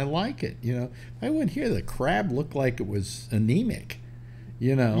crab, and I like it. You know, I went here, the crab looked like it was anemic.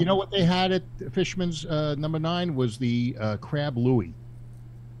 You know what they had at Fisherman's number 9 was the crab Louis.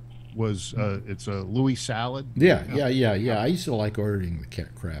 It's a Louis salad. Yeah. I used to like ordering the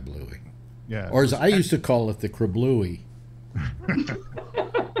crab Louis. Yeah. Or as I used to call it, the crab Louis.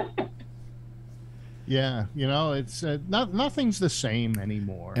 Yeah, you know, it's nothing's the same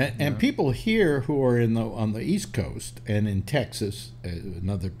anymore. And people here who are on the East Coast and in Texas,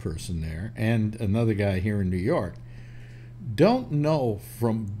 another person there, and another guy here in New York, don't know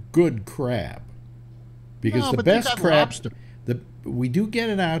from good crab, because the best crab, lobster. We do get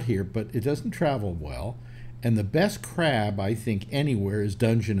it out here, but it doesn't travel well. And the best crab, I think, anywhere is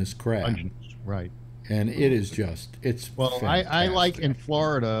Dungeness crab. Dungeness, right. And it is just, it's well, I like in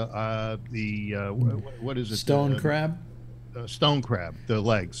Florida what is it? Stone crab? Stone crab, the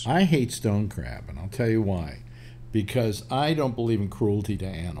legs. I hate stone crab, and I'll tell you why. Because I don't believe in cruelty to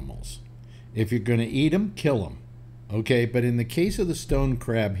animals. If you're going to eat them, kill them. Okay, but in the case of the stone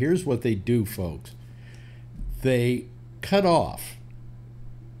crab, here's what they do, folks. They cut off.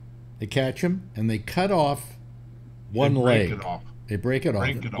 They catch them, and they cut off one leg. They break it off.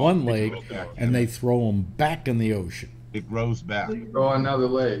 One leg, and they throw them back in the ocean. It grows back. Throw another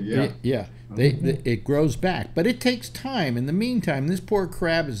leg, yeah. Yeah, it grows back. But it takes time. In the meantime, this poor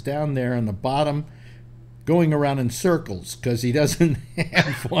crab is down there on the bottom going around in circles because he doesn't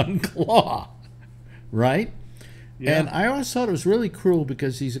have one claw, right? Yeah. And I always thought it was really cruel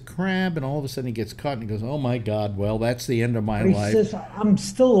because he's a crab, and all of a sudden he gets caught and he goes, oh my God, well, that's the end of my life. He says, I'm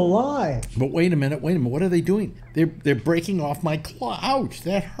still alive. But wait a minute, what are they doing? They're breaking off my claw. Ouch,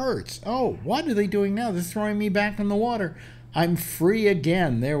 that hurts. Oh, what are they doing now? They're throwing me back in the water. I'm free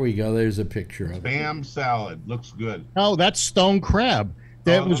again. There we go. There's a picture of it. Spam salad. Looks good. Oh, that's stone crab.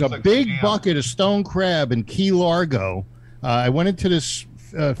 There was a big bucket of stone crab in Key Largo. I went into this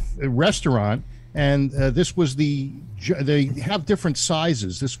restaurant, and this was they have different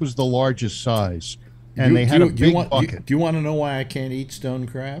sizes. This was the largest size, and they had a big bucket. Do you want to know why I can't eat stone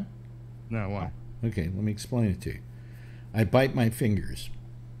crab? No, why? Okay, let me explain it to you. I bite my fingers.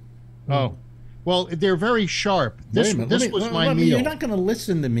 Oh, well, they're very sharp. This was my meal. You're not going to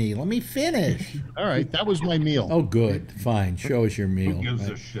listen to me. Let me finish. All right, that was my meal. Oh, good. Fine. Show us your meal. Who gives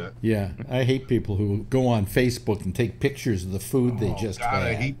a shit? Yeah, I hate people who go on Facebook and take pictures of the food they just had.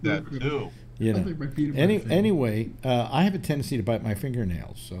 I hate that too. You know. Anyway, I have a tendency to bite my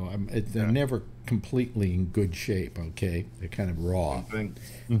fingernails, so they're never completely in good shape. Okay, they're kind of raw.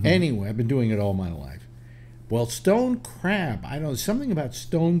 Anyway, I've been doing it all my life. Well, stone crab, I don't know, something about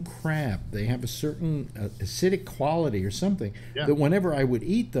stone crab. They have a certain acidic quality or something that whenever I would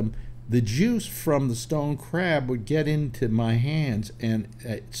eat them, the juice from the stone crab would get into my hands, and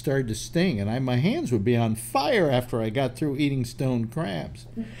it started to sting, and my hands would be on fire after I got through eating stone crabs.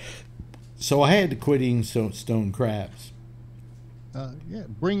 So I had to quit eating stone crabs.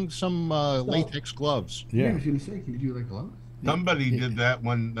 Bring some latex gloves. Yeah, I was going to say, can you do like gloves? Somebody did that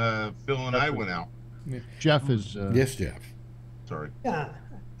when Phil and I went out. Yeah. Jeff is... yes, Jeff. Sorry. Yeah.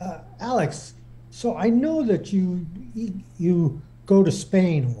 Alex, so I know that you go to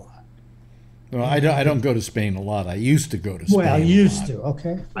Spain a lot. Well, I don't go to Spain a lot. I used to go to Spain. Well, used to,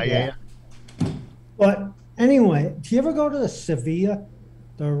 okay. Yeah. But anyway, do you ever go to the Sevilla,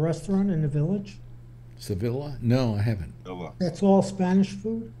 the restaurant in the village? Sevilla? No, I haven't. That's all Spanish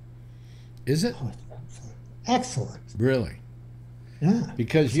food? Is it? Oh, excellent. Really? Yeah.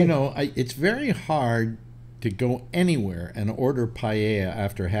 Because, it's very hard to go anywhere and order paella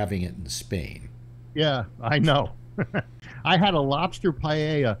after having it in Spain. Yeah, I know. I had a lobster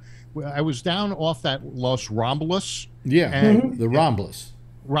paella. I was down off that Los Rambles. Yeah, and the Rambles.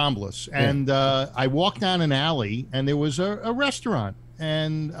 Romulus, and I walked down an alley, and there was a restaurant,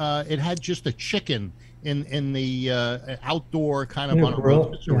 and it had just a chicken in the outdoor kind of Yeah, on a grill,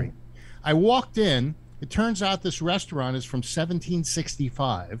 rotisserie. yeah. I walked in. It turns out this restaurant is from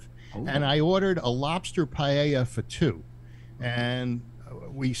 1765, and I ordered a lobster paella for two, and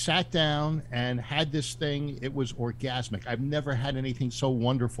we sat down and had this thing. It was orgasmic. I've never had anything so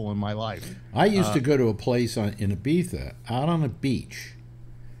wonderful in my life. I used to go to a place in Ibiza, out on a beach,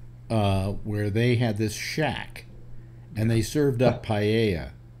 where they had this shack, and they served up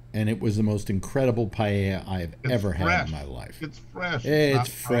paella, and it was the most incredible paella I've ever had in my life. It's fresh. It's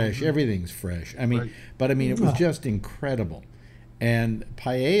fresh. Everything's fresh. I mean, Right. but I mean, it was just incredible. And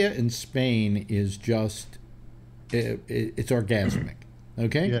paella in Spain is just, it's orgasmic.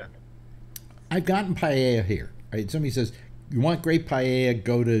 Okay? Yeah. I've gotten paella here. Right? Somebody says, you want great paella,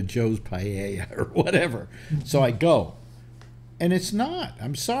 go to Joe's Paella or whatever. So I go. And it's not.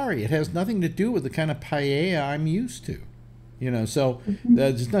 I'm sorry. It has nothing to do with the kind of paella I'm used to. You know, so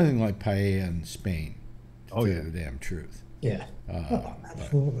there's nothing like paella in Spain. To tell you the damn truth. Yeah.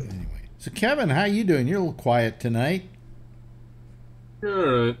 Absolutely. Anyway. So Kevin, how you doing? You're a little quiet tonight. All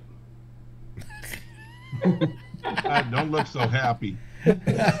right. Don't look so happy.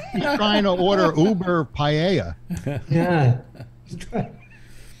 He's trying to order Uber paella. Yeah.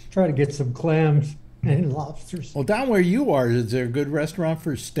 Try to get some clams and lobsters. Well, down where you are, is there a good restaurant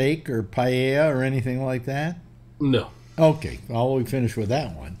for steak or paella or anything like that? No. Okay, well, we finished with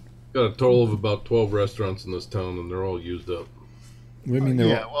that one. Got a total of about 12 restaurants in this town, and they're all used up. I mean, they're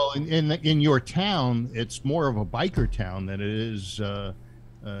Yeah, well, in your town, it's more of a biker town than it is. Nah,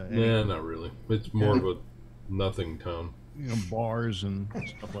 not really. It's more of a nothing town. You know, bars and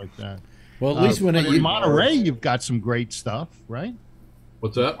stuff like that. well, at least when But it, in Monterey, you've got some great stuff, right?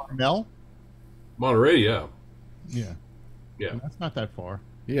 What's that? Mel? Monterey, yeah. Yeah. Yeah. That's not that far.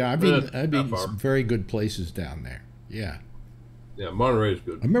 yeah, I've Not been far. some very good places down there. Yeah, Yeah, Monterey's I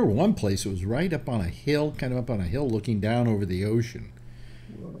good. remember one place. It was right up on a hill, kind of up on a hill, looking down over the ocean.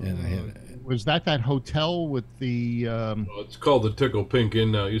 And I had, Was that hotel with the Well, it's called the Tickle Pink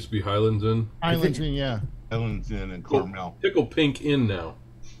Inn now. It used to be Highlands Inn. islands in? Yeah. Islands Inn and Carmel. Tickle Pink Inn now.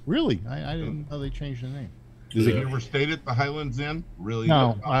 Really? I didn't know they changed the name. Have you ever stayed at the Highlands Inn? Really?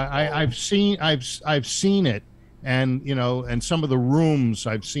 No, I've seen it, and you know, and some of the rooms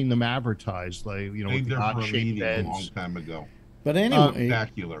I've seen them advertised, like you know, Stayed with the there for a odd-shaped meeting a long beds. time ago. but anyway,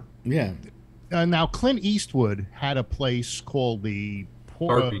 Spectacular. yeah. Now Clint Eastwood had a place called the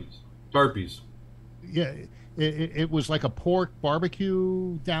Tarpies. Yeah, it was like a pork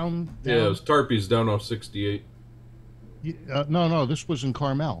barbecue down. Yeah, it was Tarpies down off 68. No, this was in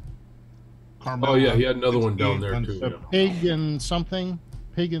Carmel. Carmel. Oh, yeah, he had another one down there, too. A Yeah. pig and something.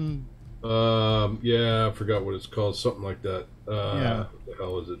 Pig and Yeah, I forgot what it's called. Something like that. Yeah. What the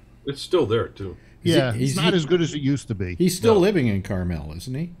hell is it? It's still there, too. yeah, he's- it's not as good as it used to be. He's still No. living in Carmel,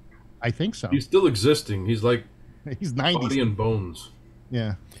 isn't he? I think so. He's still existing. He's like He's body 90. and bones.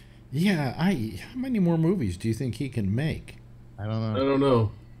 Yeah, Yeah. How many more movies do you think he can make? I don't I know. don't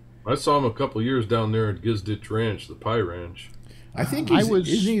know. I saw him a couple years down there at Gizditch Ranch, the Pie Ranch. I think I he's, was-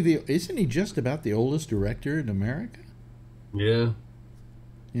 isn't he just about the oldest director in America? Yeah.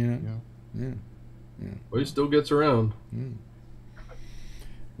 Yeah. Yeah. Yeah. Well, he still gets around.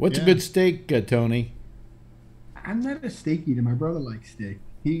 What's a Yeah. good steak, Tony? I'm not a steak eater. My brother likes steak.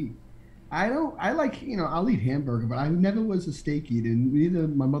 I don't. I like, I'll eat hamburger, but I never was a steak eater. And neither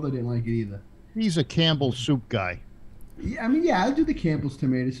my mother didn't like it either. He's a Campbell soup guy. Yeah, I mean, yeah, I do the Campbell's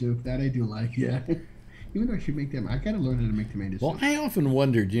tomato soup. That I do like. Yeah. Even though I should make them, I gotta learn how to make tomato Well, soup. I often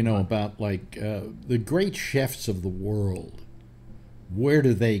wondered, about like the great chefs of the world. Where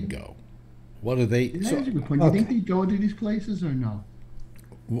do they go? What do they? That So, is a good point. You think they go to these places or no?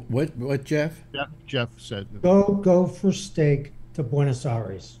 what, Jeff? Jeff said. Go for steak to Buenos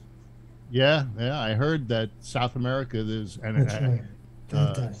Aires. Yeah, I heard that South America there's and That's right.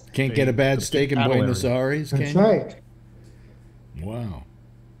 Fantastic. Can't get a bad the steak in cattle Buenos area. Aires, That's can you? right. Wow.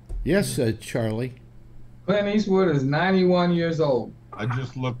 Yes, Charlie. Clint Eastwood is 91 years old. I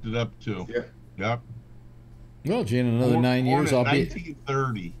just looked it up too. Yeah. Yep. Well, Gene, another 9 years, Born I'll in be.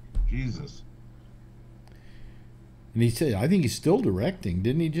 1930. Jesus. And he said, I think he's still directing.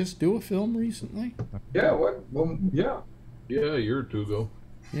 Didn't he just do a film recently? Yeah, what? Well, yeah. Yeah, a year or two ago.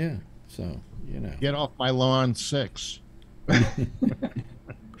 Yeah. So, Get off my lawn 6.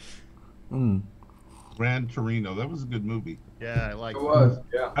 Gran Torino. That was a good movie. Yeah, I like It was,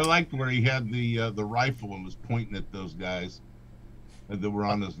 yeah. I liked where he had the rifle and was pointing at those guys that were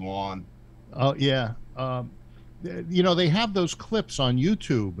on his lawn. Oh yeah. They have those clips on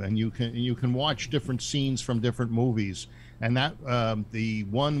YouTube, and you can watch different scenes from different movies. and that the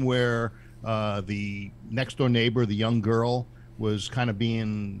one where the next door neighbor, the young girl, was kind of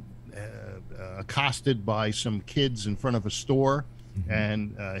being accosted by some kids in front of a store,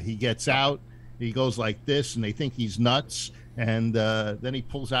 and he gets out, he goes like this, and they think he's nuts, and then he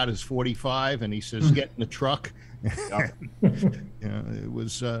pulls out his 45 and he says, "Get in the truck." It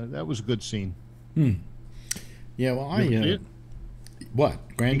was that was a good scene. Yeah, well, what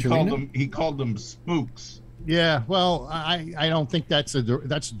Gran Torino? He called them spooks. Yeah, well, I don't think that's a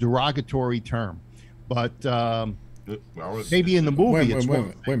derogatory term, but maybe in the movie wait a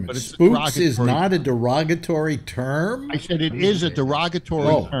minute. But Spooks is not a derogatory term? I said it is a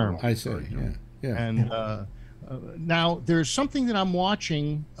derogatory term. I see. Yeah. And now there's something that I'm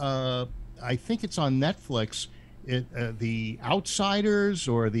watching. I think it's on Netflix. The Outsiders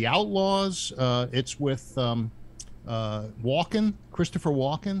or the Outlaws. It's with Christopher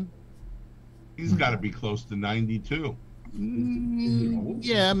Walken. He's got to be close to 92.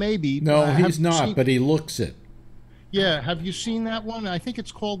 Yeah, maybe. No, he's not, but he looks it. Yeah, have you seen that one? I think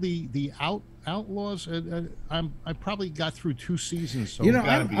it's called the Outlaws. I probably got through 2 seasons. So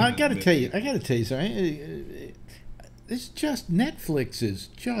I got to tell you something. It's just Netflix is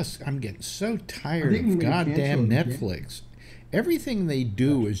just. I'm getting so tired of goddamn Netflix. Everything they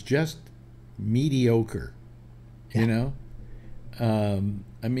do is just mediocre. You know.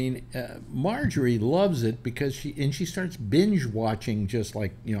 I mean, Marjorie loves it because she starts binge watching just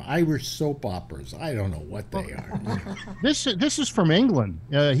like Irish soap operas. I don't know what they are. This is from England.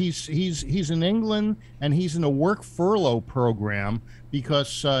 He's in England, and he's in a work furlough program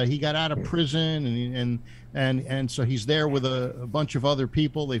because he got out of prison, and so he's there with a bunch of other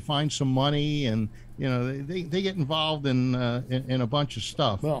people. They find some money, and they get involved in a bunch of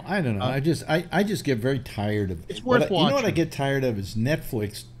stuff. Well, I don't know. I just get very tired of. It's worth watching. You know what I get tired of is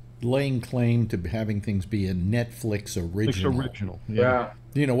Netflix laying claim to having things be a Netflix original. Yeah.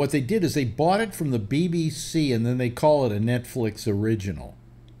 What they did is they bought it from the BBC and then they call it a Netflix original.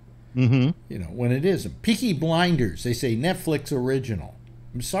 When it isn't. Peaky Blinders, they say Netflix original.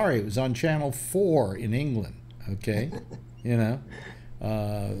 I'm sorry, it was on Channel 4 in England. Okay,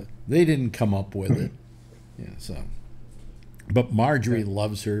 they didn't come up with it. But Marjorie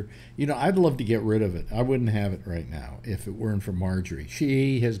loves her. I'd love to get rid of it. I wouldn't have it right now if it weren't for Marjorie.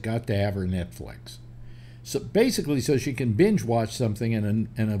 She has got to have her Netflix. So basically, so she can binge watch something and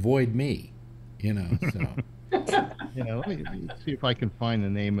avoid me. So. Let me see if I can find the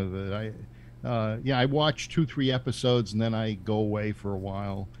name of it. I watch 2-3 episodes and then I go away for a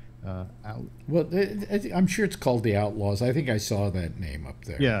while. Well, I'm sure it's called The Outlaws. I think I saw that name up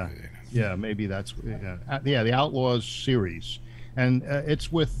there. Yeah, maybe that's the Outlaws series, and it's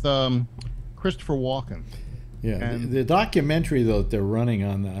with Christopher Walken. Yeah, and the documentary though that they're running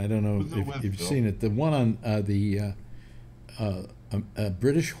on, I don't know if you've seen it. The one on the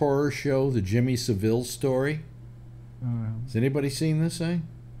British horror show, the Jimmy Savile story. Has anybody seen this thing?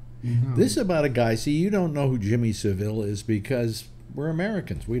 No. This is about a guy. See, you don't know who Jimmy Savile is because we're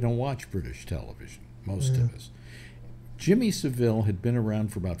Americans. We don't watch British television, most of us. Jimmy Savile had been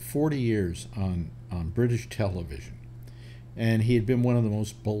around for about 40 years on British television, and he had been one of the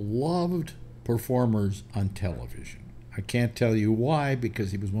most beloved performers on television. I can't tell you why,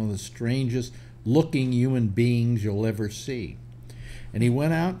 because he was one of the strangest looking human beings you'll ever see. And he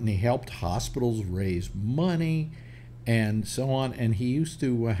went out and he helped hospitals raise money and so on, and he used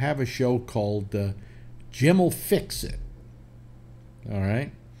to have a show called Jim'll Fix It. All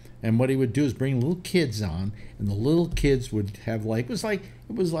right? And what he would do is bring little kids on, and the little kids would have it was like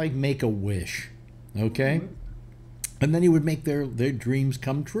Make-A-Wish, okay? And then he would make their dreams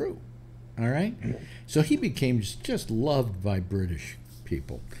come true, all right? So he became just loved by British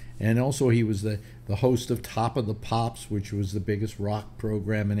people. And also he was the host of Top of the Pops, which was the biggest rock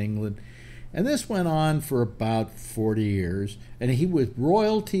program in England. And this went on for about 40 years. And he was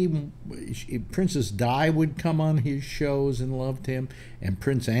royalty. Princess Di would come on his shows and loved him. And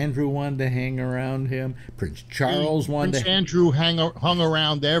Prince Andrew wanted to hang around him. Prince Charles wanted Prince Andrew hung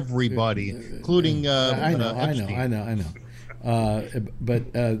around everybody, including I know.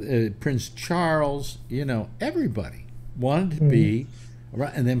 But Prince Charles, everybody wanted to be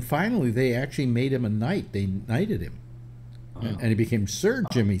around. And then finally they actually made him a knight. They knighted him. And he became Sir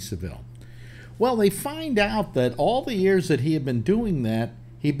Jimmy Savile. Well, they find out that all the years that he had been doing that,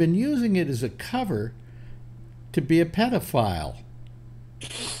 he'd been using it as a cover to be a pedophile.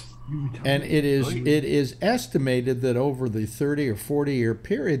 And it is estimated that over the 30 or 40 year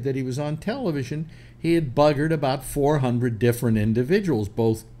period that he was on television, he had buggered about 400 different individuals,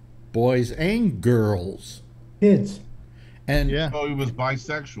 both boys and girls. Kids. And he was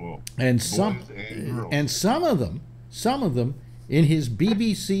bisexual. And boys and girls. some of them some of them in his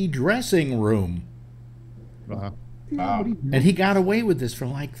BBC dressing room. Wow. And he got away with this for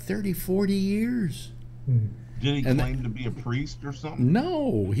like 30, 40 years. Did he claim to be a priest or something?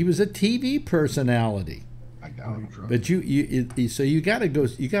 No, he was a TV personality. I doubt it. But so you got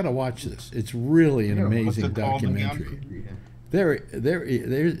to watch this. It's really an amazing documentary. There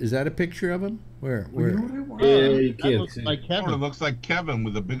is that a picture of him? Where? Yeah, you can't see. Like Kevin. It looks like Kevin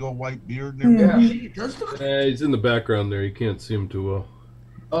with a big old white beard and everything. Yeah, he's in the background there. You can't see him too well.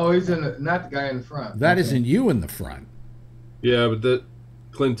 Oh, he's not the guy in the front. That isn't you in the front. Yeah, but that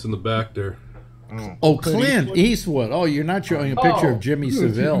Clint's in the back there. Oh, Clint Eastwood. Oh, you're not showing a picture of Jimmy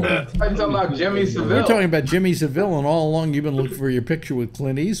Seville. I'm talking about Jimmy Seville. We're talking about Jimmy Seville, and all along you've been looking for your picture with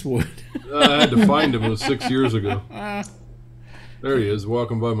Clint Eastwood. I had to find him. It was 6 years ago. There he is,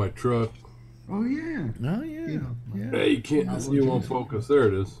 walking by my truck. Oh yeah. Oh yeah. Hey, you can't see him on focus. There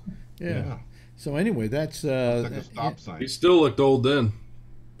it is. Yeah. So anyway, that's like a stop sign. He still looked old then.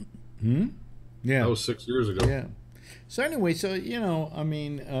 Yeah. That was 6 years ago. Yeah. So anyway, so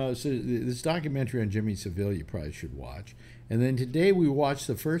so this documentary on Jimmy Seville you probably should watch. And then today we watched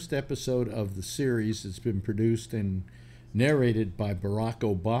the first episode of the series that's been produced and narrated by Barack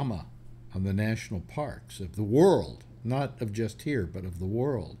Obama on the national parks of the world, not of just here, but of the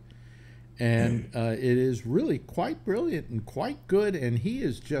world. And it is really quite brilliant and quite good, and he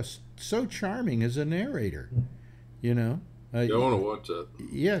is just so charming as a narrator, you know. I want to watch that.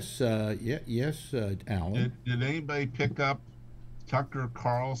 Yes, yes, Alan. Did anybody pick up Tucker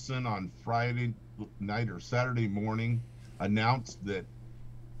Carlson on Friday night or Saturday morning announced that,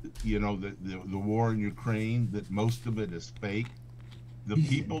 the war in Ukraine, that most of it is fake? The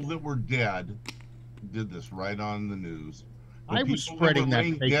people that were dead did this right on the news. The I was people spreading that that were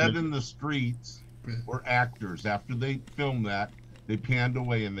laying fake dead news. in the streets were actors. After they filmed that, they panned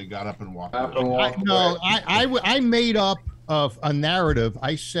away and they got up and walked away. I made up of a narrative.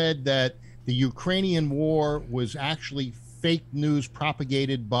 I said that the Ukrainian war was actually fake news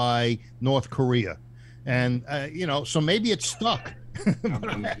propagated by North Korea, and so maybe it stuck.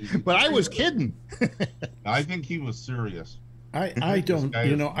 but I was kidding. I think he was serious. I don't,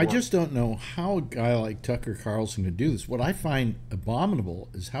 I just don't know how a guy like Tucker Carlson could do this. What I find abominable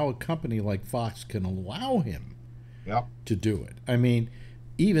is how a company like Fox can allow him to do it. I mean,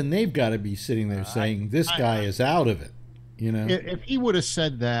 even they've got to be sitting there saying, this guy is out of it. If he would have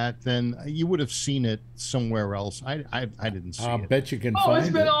said that, then you would have seen it somewhere else. I didn't see it. I'll bet you can find it. Oh, it's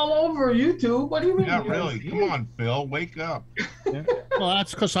been all over YouTube. What do you mean? Yeah, really. Come on, Phil. Wake up. Yeah. Well,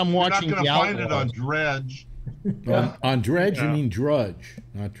 that's because I'm watching You're not going to find it on Dredge. On Dredge, you mean Drudge,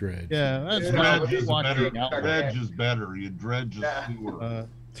 not Dredge. Yeah, that's Dredge is better. Dredge is better. You Dredge is sewer.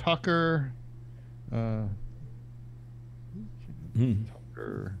 Tucker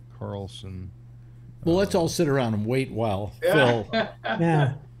Carlson. Well, let's all sit around and wait while Phil.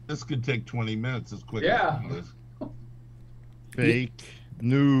 Yeah. This could take 20 minutes as quick Yeah. as this. Fake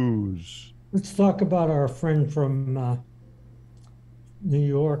news. Let's talk about our friend from New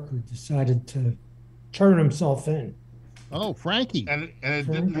York who decided to turn himself in. Oh, Frankie. And it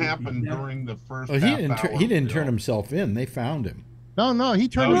didn't happen during the first He half hour. didn't turn himself in. They found him. No, he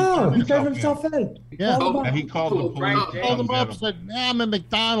turned. He turned himself in. Yeah. And he called the police. Called him up, said, "I'm at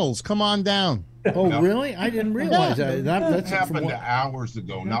McDonald's. Come on down." Oh, really? I didn't realize that. That happened hours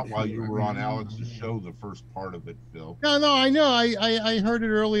ago, not while you were on Alex's show, the first part of it, Phil. No, I know. I heard it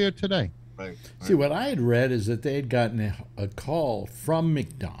earlier today. Right. See, what I had read is that they had gotten a call from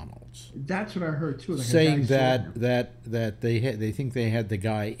McDonald's. That's what I heard too. Like saying that they think they had the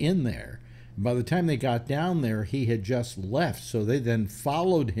guy in there. By the time they got down there, he had just left. So they then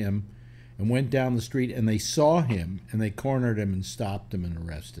followed him and went down the street, and they saw him, and they cornered him and stopped him and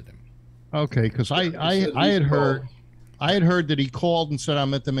arrested him. Okay, because I had heard that he called and said,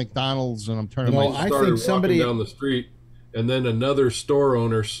 "I'm at the McDonald's and I'm turning." Well, I think somebody down the street, and then another store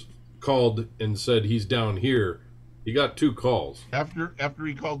owner called and said he's down here. He got 2 calls. After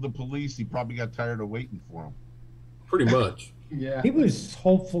he called the police, he probably got tired of waiting for him. Pretty much. Yeah. He was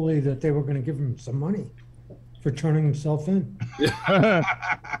hopefully that they were going to give him some money for turning himself in.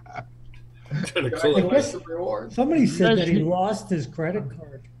 Somebody said that he lost his credit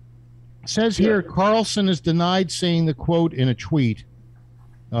card. Says here, Carlson is denied saying the quote in a tweet.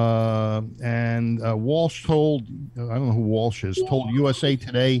 And Walsh told, I don't know who Walsh is, told USA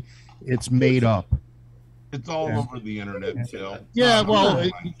Today it's made up. It's all over the internet, Phil. Yeah, well,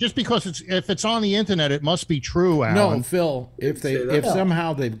 just because if it's on the internet, it must be true, Alan. No, Phil. If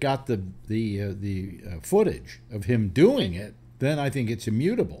somehow they've got the footage of him doing it, then I think it's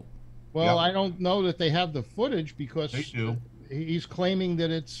immutable. Well, I don't know that they have the footage because they do. He's claiming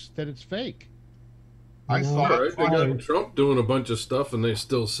that it's fake. I saw All it. right, they got Trump doing a bunch of stuff, and they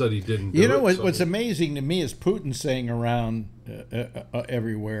still said he didn't do You know it. what's amazing to me is Putin saying around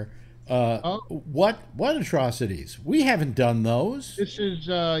everywhere, what atrocities? We haven't done those. This is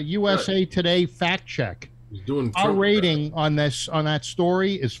USA Today fact check. He's doing Our Trump rating on that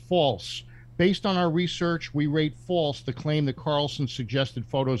story is false. Based on our research, we rate false the claim that Carlson suggested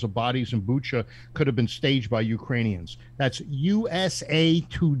photos of bodies in Bucha could have been staged by Ukrainians. That's USA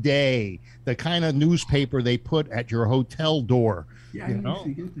Today, the kind of newspaper they put at your hotel door. Yeah, You I know? used to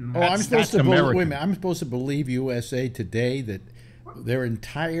get them. Oh, I'm supposed to American. wait a minute, I'm supposed to believe USA Today that their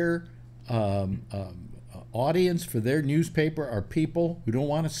entire audience for their newspaper are people who don't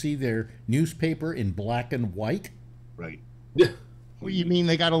want to see their newspaper in black and white. Right. Yeah. What, you mean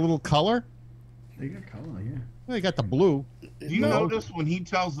they got a little color? They got color, yeah. Well, they got the blue. Do you notice when he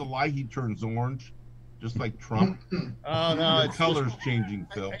tells a lie, he turns orange, just like Trump? Oh no, The color's changing,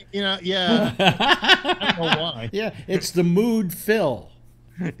 Phil. You know, yeah. I don't know why. Yeah, it's the mood Phil.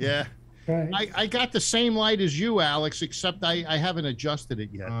 Yeah. Right. I got the same light as you, Alex, except I haven't adjusted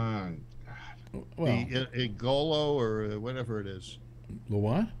it yet. Well, The Golo or whatever it is. the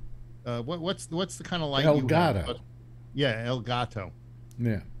what? What's the kind of light you Elgato. have? Yeah, El Gato.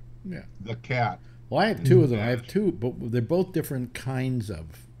 Yeah, yeah. The cat. Well, I have two of them. I have two, but they're both different kinds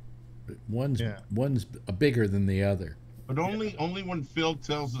of. One's bigger than the other. But only when Phil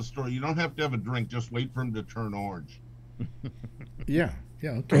tells the story. You don't have to have a drink. Just wait for him to turn orange. Yeah.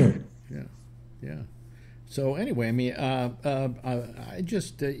 Yeah. Okay. Yeah. Yeah. So anyway, I mean, I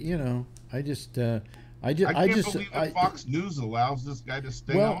just, you know, I just can't believe that Fox News allows this guy to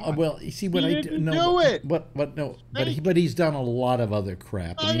stay on. Well, you see what He I didn't no, do it. but he's done a lot of other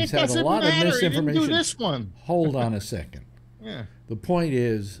crap, and he's It had a doesn't lot of matter. He didn't misinformation. do this one. Hold on a second. Yeah. The point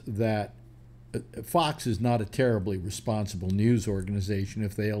is that Fox is not a terribly responsible news organization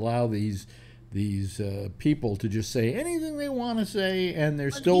if they allow these people to just say anything they want to say, and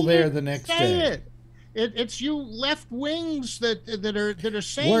they're still there the next day. It's you left wings that are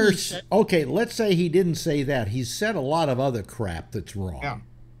saying. Okay, let's say he didn't say that. He's said a lot of other crap that's wrong. Yeah.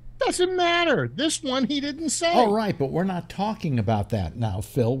 Doesn't matter. This one he didn't say. All right, but we're not talking about that now,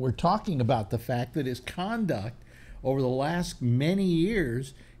 Phil. We're talking about the fact that his conduct over the last many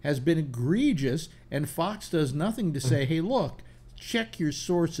years has been egregious, and Fox does nothing to say, hey, look, check your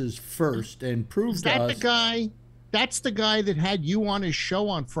sources first and prove Is to that us. the guy? That's the guy that had you on his show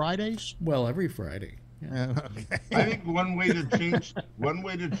on Fridays? Well, every Friday. Yeah. Okay. I think one way to change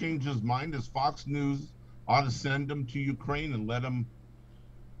his mind is Fox News ought to send him to Ukraine and let him,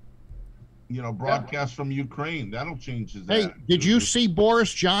 broadcast from Ukraine. That'll change his. Hey, did you see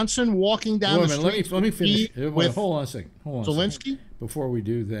Boris Johnson walking down the street? Let me finish. With Hold on a second. Zelensky? Before we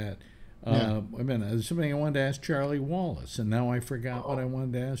do that. Yeah. Wait a minute. There's something I wanted to ask Charlie Wallace, and now I forgot what I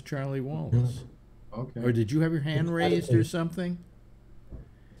wanted to ask Charlie Wallace. Okay. Or did you have your hand raised or something?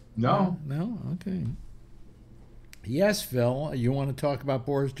 No. No? Okay. Yes, Phil, you want to talk about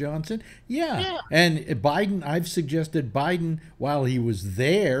Boris Johnson? Yeah. And Biden, I've suggested Biden, while he was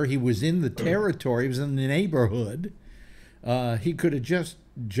there, he was in the territory, he was in the neighborhood. He could have just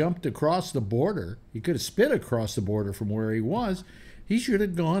jumped across the border. He could have spit across the border from where he was. He should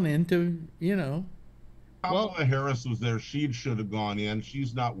have gone into, Kamala Harris was there. She should have gone in.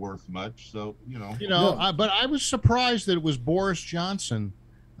 She's not worth much, so but I was surprised that it was Boris Johnson.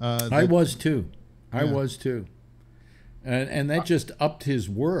 I was too. I was too. And that just upped his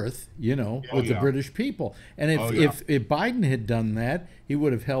worth, with the British people. And if Biden had done that, he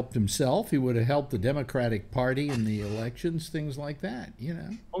would have helped himself. He would have helped the Democratic Party in the elections, things like that,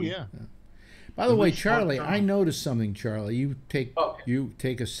 Oh, yeah. By the way, Charlie, I noticed something, Charlie. You take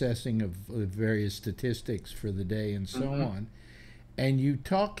assessing of the various statistics for the day and so on. And you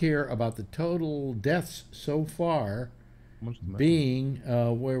talk here about the total deaths so far being,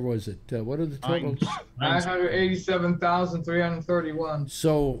 where was it? What are the totals? 987,331.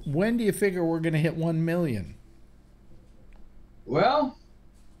 So when do you figure we're going to hit 1 million? Well,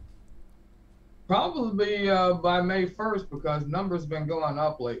 probably by May 1st, because numbers been going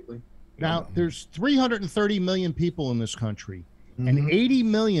up lately. Now, there's 330 million people in this country, and 80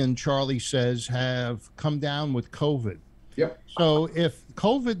 million, Charlie says, have come down with COVID. Yep. So if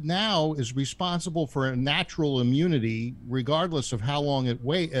COVID now is responsible for a natural immunity, regardless of how long it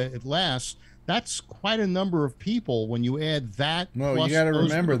lasts, that's quite a number of people when you add that. No, plus you got to those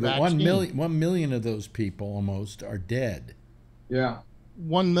remember with the that vaccine. 1 million of those people almost are dead. Yeah.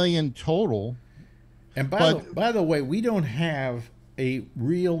 1 million total. And by the way, we don't have a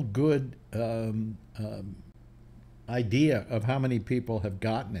real good idea of how many people have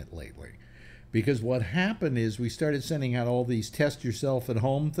gotten it lately. because what happened is we started sending out all these test yourself at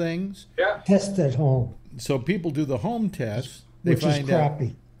home things. Yeah. Test at home, So people do the home tests. They which is find out.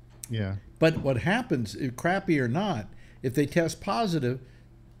 crappy. Yeah. But what happens, crappy or not, if they test positive,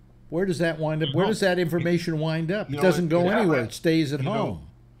 where does that wind up? Where does that information wind up? You It know, doesn't go yeah, anywhere. It stays at you know, home.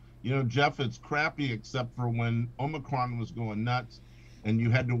 You know, Jeff, it's crappy except for when Omicron was going nuts and you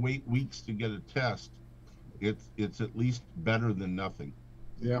had to wait weeks to get a test. It's at least better than nothing.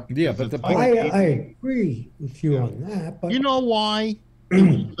 Yeah. Yeah, but the it's point. like- I agree with you on that, but You know why there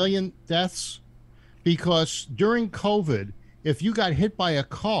was a million deaths? Because during COVID, if you got hit by a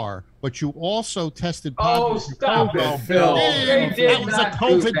car, but you also tested Oh, positive for stop COVID, it, Phil. then They did that was a not do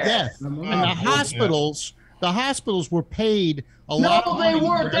COVID that. death. I'm And not- the hospitals were paid a No, lot of they money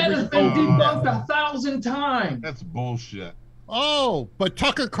weren't. for That every has been COVID debunked death. 1,000 times. That's bullshit. Oh, but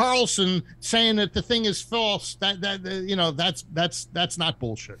Tucker Carlson saying that the thing is false, that's not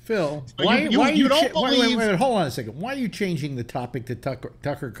bullshit. Phil, So why you are you don't wait, believe- wait, hold on a second. Why are you changing the topic to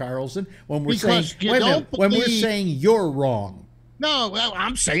Tucker Carlson when we're Because saying you wait a minute, don't when we're believe- saying you're wrong? No, well,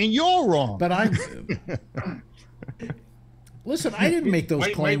 I'm saying you're wrong. But I'm listen. I didn't make those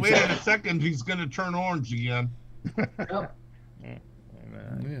Wait claims. a second. He's going to turn orange again.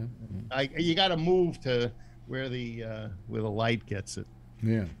 Yeah, You got to move to where the light gets it.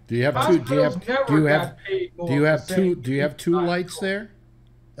 yeah. Do you have two? Do you have? Hospitals Do you never have? got paid more Do you have for two? saying Do you have two it's lights not there?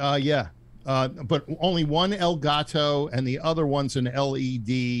 Yeah, but only one Elgato, and the other one's an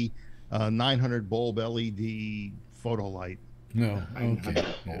LED, 900 bulb LED photo light. No. Okay.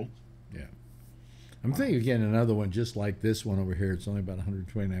 Yeah. Yeah. I'm thinking of getting another one just like this one over here. It's only about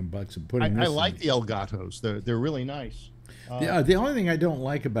 $129 and putting I this. like in. the Elgatos. They're really nice. The only thing I don't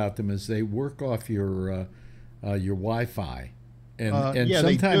like about them is they work off your Wi-Fi, and yeah,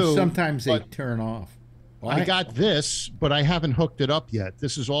 they sometimes do, they but turn off. Well, I got this, but I haven't hooked it up yet.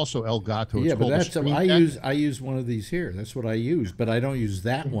 This is also Elgato. It's yeah, but called a that's Stream I Deck. use one of these here. That's what I use, but I don't use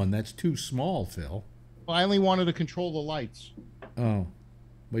that one. That's too small, Phil. I only wanted to control the lights Oh,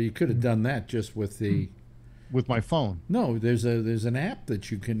 well, you could have done that just with the. with my phone. No, there's an app that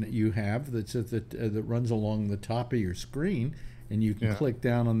you have that's that runs along the top of your screen, and you can Yeah. click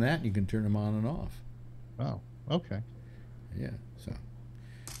down on that, and you can turn them on and off. Oh, okay. Yeah, so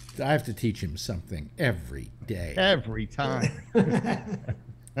I have to teach him something every day. Every time.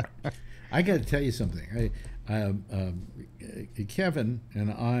 I got to tell you something. Kevin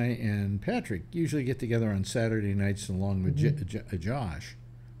and I and Patrick usually get together on Saturday nights along with Josh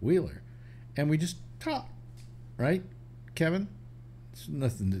Wheeler, and we just talk, right, Kevin? It's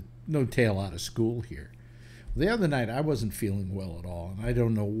nothing, no tail out of school here. The other night I wasn't feeling well at all, and I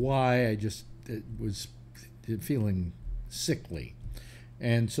don't know why. I just was feeling sickly,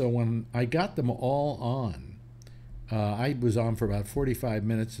 and so when I got them all on. I was on for about 45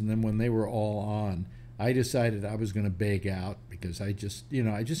 minutes, and then when they were all on, I decided I was going to beg out because I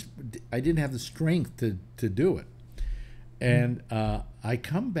didn't have the strength to do it. And I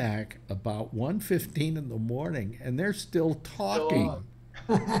come back about 1:15 in the morning, and they're still talking.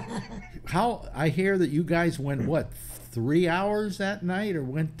 How I hear that you guys went, what, 3 hours that night, or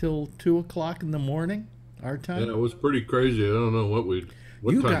went till 2 o'clock in the morning, our time? Yeah, it was pretty crazy. I don't know what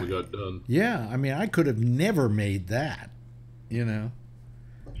time we got done. Yeah, I mean, I could have never made that, you know.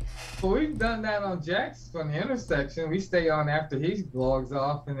 Well, we've done that on Jack's from the intersection. We stay on after he logs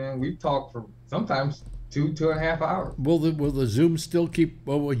off, and then we talk for sometimes 2.5 hours. Will the Zoom still keep?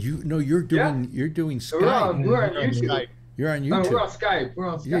 Well, you're doing So Skype. we're on YouTube. You're on No, YouTube. we're on Skype. We're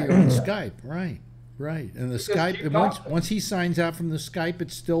on Skype. Yeah, you're on Skype, right. And the just Skype, keep and talking. once he signs out from the Skype,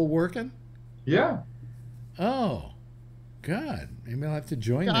 it's still working. Yeah. Oh, God, maybe I'll have to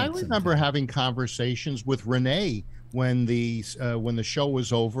join. Yeah, that I remember sometime. having conversations with Renee when the show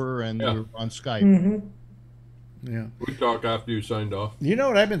was over and Yeah. we were on Skype. Mm-hmm. Yeah. We talk after you signed off. You know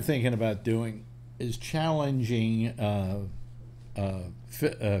what I've been thinking about doing is challenging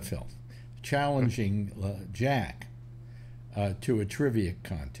Phil, challenging Jack to a trivia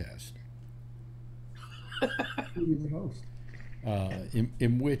contest. Who's the host?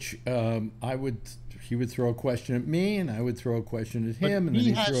 In which he would throw a question at me, and I would throw a question at him, and then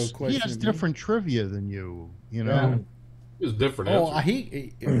he'd throw a He question has at me. different trivia than you know. Yeah. It's different Oh,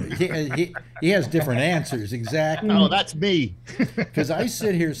 answers. he has different answers, exactly. Oh, that's me. Because I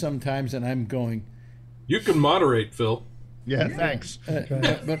sit here sometimes and I'm going, You can moderate, Phil. Yeah, thanks.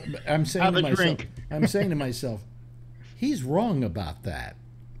 but I'm saying Have to a myself, drink. I'm saying to myself, he's wrong about that,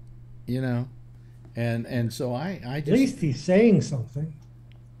 you know, and so I At just least he's saying something.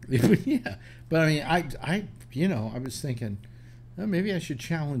 yeah, but I mean I was thinking, maybe I should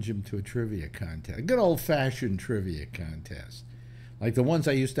challenge him to a trivia contest, a good old fashioned trivia contest, like the ones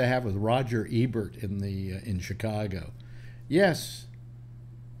I used to have with Roger Ebert in Chicago. Yes,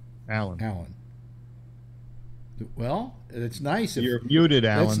 Alan. Well, it's nice if You're muted,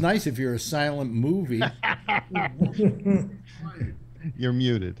 Alan. That's nice if you're a silent movie. You're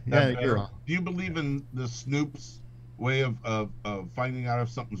muted. That Yeah, you're on. Do you believe in the Snoop's way of finding out if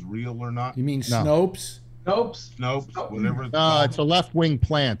something's real or not? You mean No. Snopes? Snopes, whatever it's No, called. it's a left-wing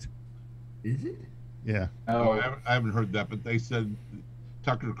plant. Is it? Yeah. No, I haven't heard that, but they said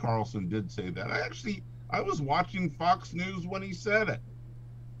Tucker Carlson did say that. I was watching Fox News when he said it.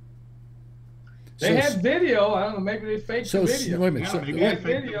 They had video. I don't know. Maybe they faked the video. Wait a minute. Yeah, So, maybe wait, they faked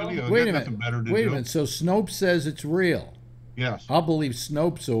the video. wait They a got nothing minute. better to Wait do. a minute. So Snopes says it's real. Yes. I'll believe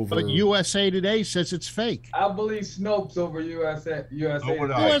Snopes over. But USA Today says it's fake. I believe Snopes over USA. So would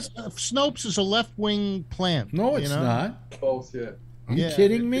I. Snopes is a left-wing plant. No, you it's know? not. Bullshit. Are you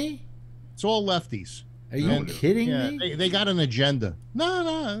kidding me? It's all lefties. Are you kidding Yeah, me? they got an agenda. No.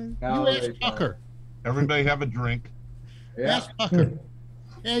 No, You ask they Tucker. Everybody have a drink. Yeah. Ask Tucker.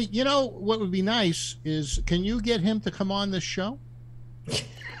 Hey, you know what would be nice is, can you get him to come on this show?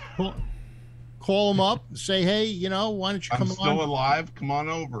 Call him up, say, hey, you know, why don't you I'm come still on? alive. Come on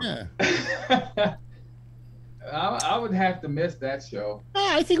over. Yeah. I would have to miss that show. No,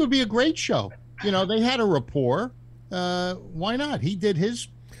 I think it would be a great show. You know, they had a rapport. Why not? He did his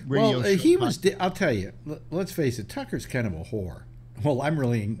radio show. He was. I'll tell you. Let's face it. Tucker's kind of a whore. Well, I'm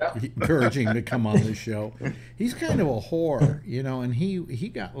really encouraging him to come on the show. He's kind of a whore, you know, and he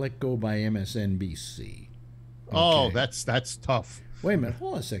got let go by MSNBC. Oh, Okay. that's tough. Wait a minute,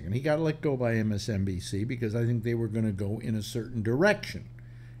 hold on a second. He got let go by MSNBC because I think they were going to go in a certain direction.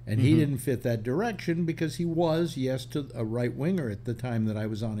 And he didn't fit that direction because he was, yes, to a right-winger at the time that I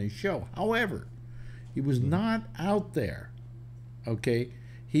was on his show. However, he was not out there, okay?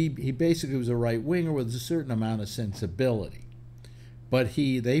 He basically was a right-winger with a certain amount of sensibility. But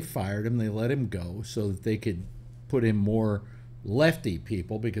they fired him, they let him go so that they could put in more lefty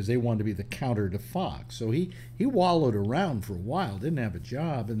people because they wanted to be the counter to Fox. So he wallowed around for a while, didn't have a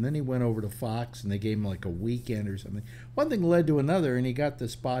job, and then he went over to Fox and they gave him like a weekend or something. One thing led to another and he got the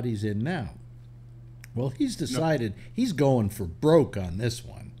spot he's in now. Well, he's decided he's going for broke on this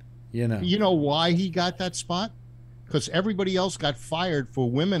one, you know. You know why he got that spot? Because everybody else got fired for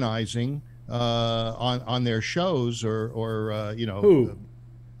womenizing on their shows or you know. Who?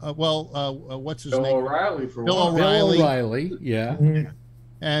 What's his Bill name? O'Reilly for Bill one. O'Reilly. Bill O'Reilly, yeah.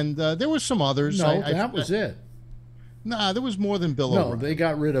 And there were some others. No, that was it. Nah, there was more than Bill No, O'Reilly. they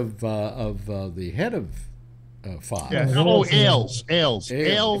got rid of the head of Fox. Yeah. Oh, Ailes,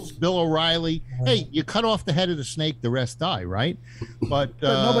 Bill O'Reilly. Hey, you cut off the head of the snake, the rest die, right? But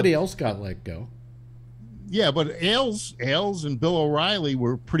nobody else got let go. Yeah, but Ailes and Bill O'Reilly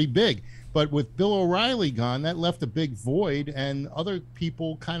were pretty big. But with Bill O'Reilly gone, that left a big void, and other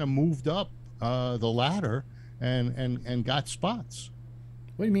people kind of moved up the ladder and got spots.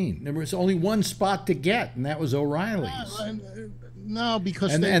 What do you mean? There was only one spot to get, and that was O'Reilly's. No,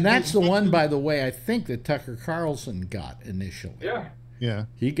 because and that's the one, by the way, I think that Tucker Carlson got initially. Yeah. Yeah.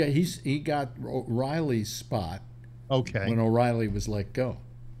 He got O'Reilly's spot. Okay. When O'Reilly was let go.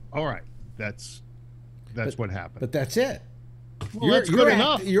 All right. That's what happened. But that's it. Well, that's good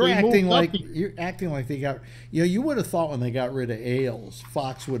enough. You're We acting moved like they got. You know, you would have thought when they got rid of Ailes,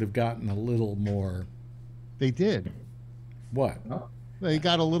 Fox would have gotten a little more. They did. What? They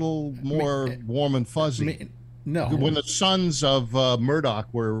got a little more warm and fuzzy. No. When the sons of Murdoch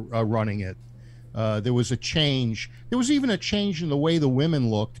were running it, there was a change. There was even a change in the way the women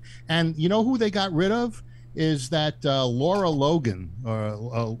looked. And you know who they got rid of? Is that Laura Logan.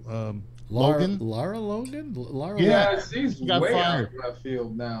 Logan? Laura Logan? Yeah, she's got way fired. out of left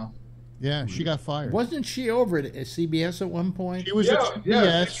field now. Yeah, she got fired. Wasn't she over at CBS at one point? She was at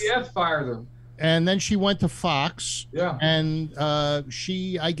CBS. CBS fired her. And then she went to Fox. Yeah. And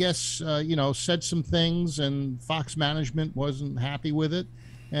she, I guess, said some things, and Fox management wasn't happy with it.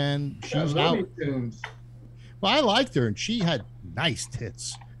 And she's out. Looney Tunes. Well, I liked her, and she had nice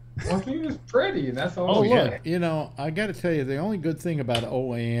tits. Well, she was pretty, and that's all. Oh, look, you know, I got to tell you, the only good thing about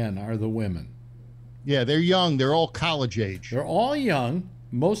OAN are the women. Yeah, they're young. They're all college age. They're all young.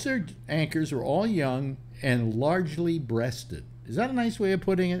 Most of their anchors are all young and largely breasted. Is that a nice way of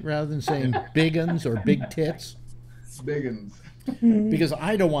putting it rather than saying big uns or big tits? Big uns. Because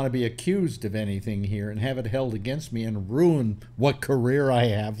I don't want to be accused of anything here and have it held against me and ruin what career I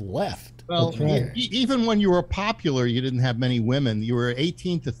have left. Well, even when you were popular, you didn't have many women. You were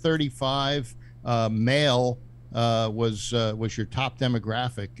 18 to 35. Male was your top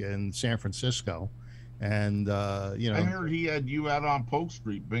demographic in San Francisco, And you know, I heard he had you out on Polk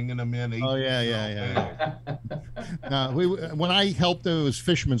Street bringing them in. Oh yeah. No, when I helped, it was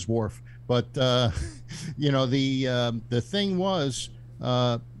Fisherman's Wharf. But you know, the thing was,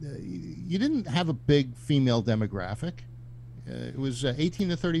 you didn't have a big female demographic. It was 18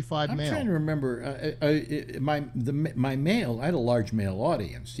 to 35 male. I'm trying to remember my male. I had a large male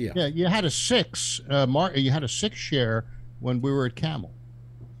audience. Yeah. Yeah, you had a 6. You had a 6 share when we were at Camel.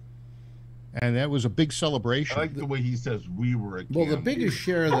 And that was a big celebration. I like the way he says we were at Well, Camel. the biggest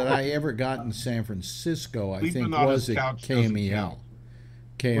share that I ever got in San Francisco, I think, was at KMEL.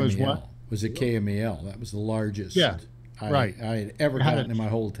 KMEL was at KMEL. That was the largest. Yeah, right. I had ever gotten in my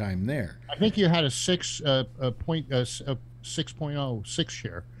whole time there. I think you had a 6.06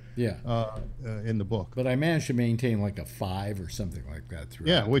 share. Yeah. In the book. But I managed to maintain like a 5 or something like that throughout.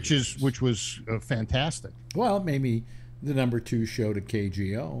 Yeah, which was fantastic. Well, maybe the number 2 showed at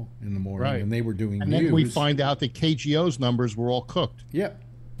KGO in the morning, and they were doing and news. then we find out that KGO's numbers were all cooked. Yep.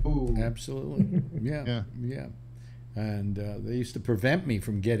 Ooh. Absolutely. Yeah. And they used to prevent me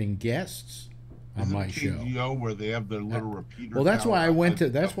from getting guests on my show. KGO where they have their little repeater. Well, that's why I went to.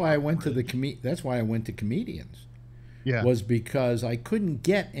 That's why I went to comedians. Yeah. Was because I couldn't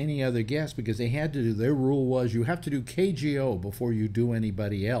get any other guests because they had to do. Their rule was you have to do KGO before you do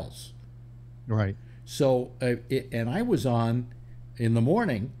anybody else. Right. So, and I was on in the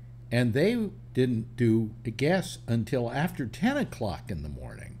morning, and they didn't do a guest until after 10 o'clock in the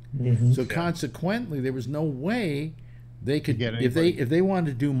morning. Mm-hmm. So consequently, there was no way they could, if they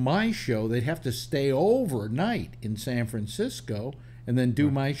wanted to do my show, they'd have to stay overnight in San Francisco and then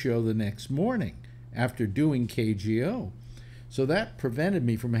do my show the next morning after doing KGO. So that prevented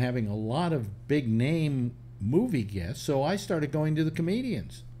me from having a lot of big name movie guests. So I started going to the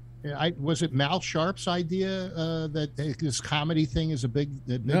comedians. Was it Mal Sharp's idea that this comedy thing is a big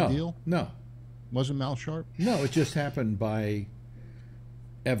deal? No. Wasn't Mal Sharp? No, it just happened by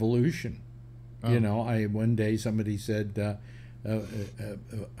evolution. You know, one day somebody said, I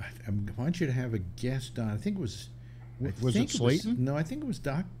want you to have a guest on. I think it was... Was it Slayton? No, I think it was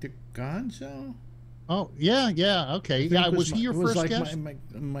Dr. Gonzo. Oh, yeah, okay. Yeah, was he your first guest?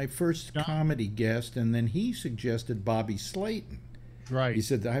 My first comedy guest, and then he suggested Bobby Slayton. Right. He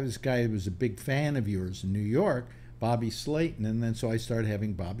said, I have this guy who was a big fan of yours in New York, Bobby Slayton, and then so I started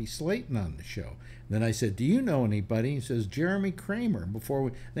having Bobby Slayton on the show. Then I said, do you know anybody? He says, Jeremy Kramer.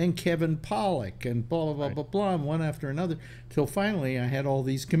 Then Kevin Pollak, and blah, blah, blah, blah, one after another, till finally I had all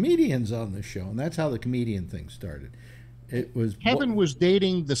these comedians on the show, and that's how the comedian thing started. It was Kevin was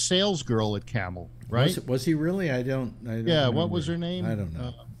dating the sales girl at Camel, right? Was he really? I don't yeah, remember. What was her name? I don't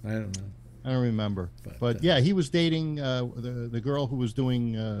know. I don't remember. But yeah, he was dating the girl who was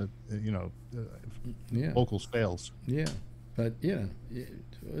doing local sales. Yeah, but yeah, it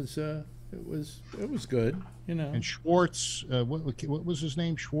was good, you know. And Schwartz, what was his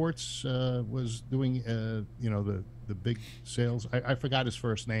name? Schwartz was doing the big sales. I forgot his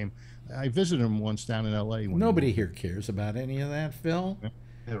first name. I visited him once down in L.A. Nobody here cares about any of that, Phil.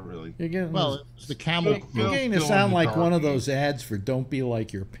 Yeah, really. Well, it's the Camel. You're getting to sound like one of those ads for "Don't be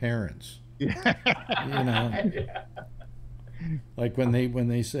like your parents." Yeah. You know, like when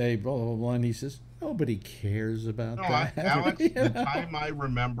they say blah blah blah, and he says nobody cares about that. Alex, the time I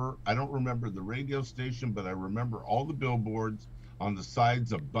remember, I don't remember the radio station, but I remember all the billboards on the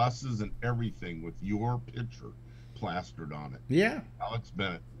sides of buses and everything with your picture plastered on it. Yeah. Alex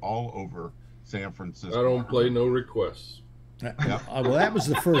Bennett all over San Francisco. I don't play no requests. Well, that was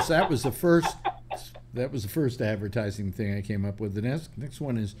the first advertising thing I came up with. The next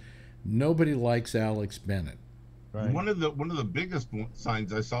one is nobody likes Alex Bennett. Right. One of the biggest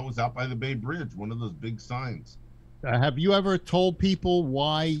signs I saw was out by the Bay Bridge. One of those big signs. Have you ever told people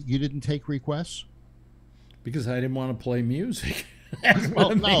why you didn't take requests? Because I didn't want to play music.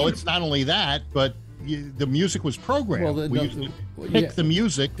 Well, no, it's not only that, but the music was programmed. Well, we used to pick the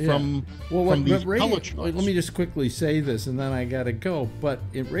music from these color charts. Let me just quickly say this, and then I got to go. But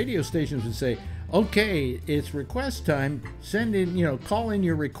radio stations would say, "Okay, it's request time. Send in, call in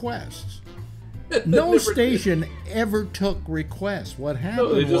your requests." No station ever took requests. What happened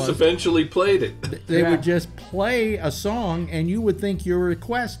was... No, they just eventually played it. They would just play a song, and you would think your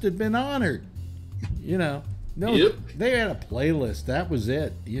request had been honored. No, yep. They had a playlist. That was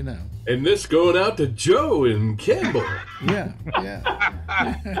it, And this going out to Joe and Campbell. Yeah.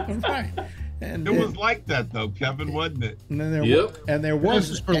 Right. And it was like that, though, Kevin, wasn't it? And then there was...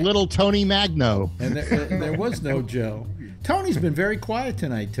 This is for little Tony Magno. And there was no Joe. Tony's been very quiet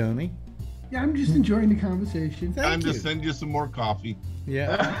tonight, Tony. Yeah, I'm just enjoying the conversation. Time to send you some more coffee.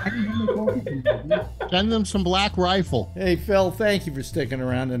 Yeah. I can have my coffee too. Send them some Black Rifle. Hey, Phil, thank you for sticking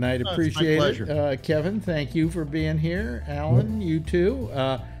around tonight. Appreciate it. Kevin, thank you for being here. Alan, you too.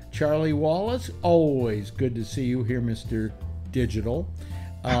 Charlie Wallace, always good to see you here, Mr. Digital.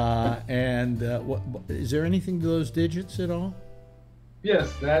 And is there anything to those digits at all?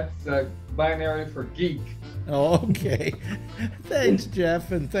 Yes, that's binary for geek. Oh, okay. Thanks,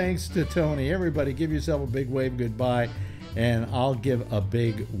 Jeff, and thanks to Tony. Everybody, give yourself a big wave goodbye, and I'll give a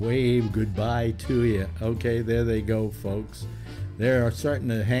big wave goodbye to you. Okay, there they go, folks. They're starting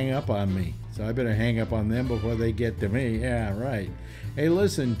to hang up on me, so I better hang up on them before they get to me. Yeah, right. Hey,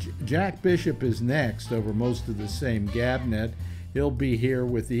 listen, Jack Bishop is next over most of the same Gabnet. He'll be here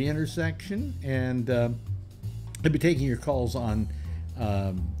with The Intersection, and he'll be taking your calls on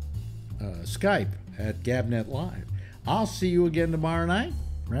Skype at Gabnet Live. I'll see you again tomorrow night,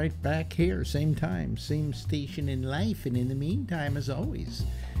 right back here, same time, same station in life. And in the meantime, as always,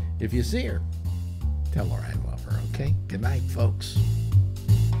 if you see her, tell her I love her, okay? Good night, folks.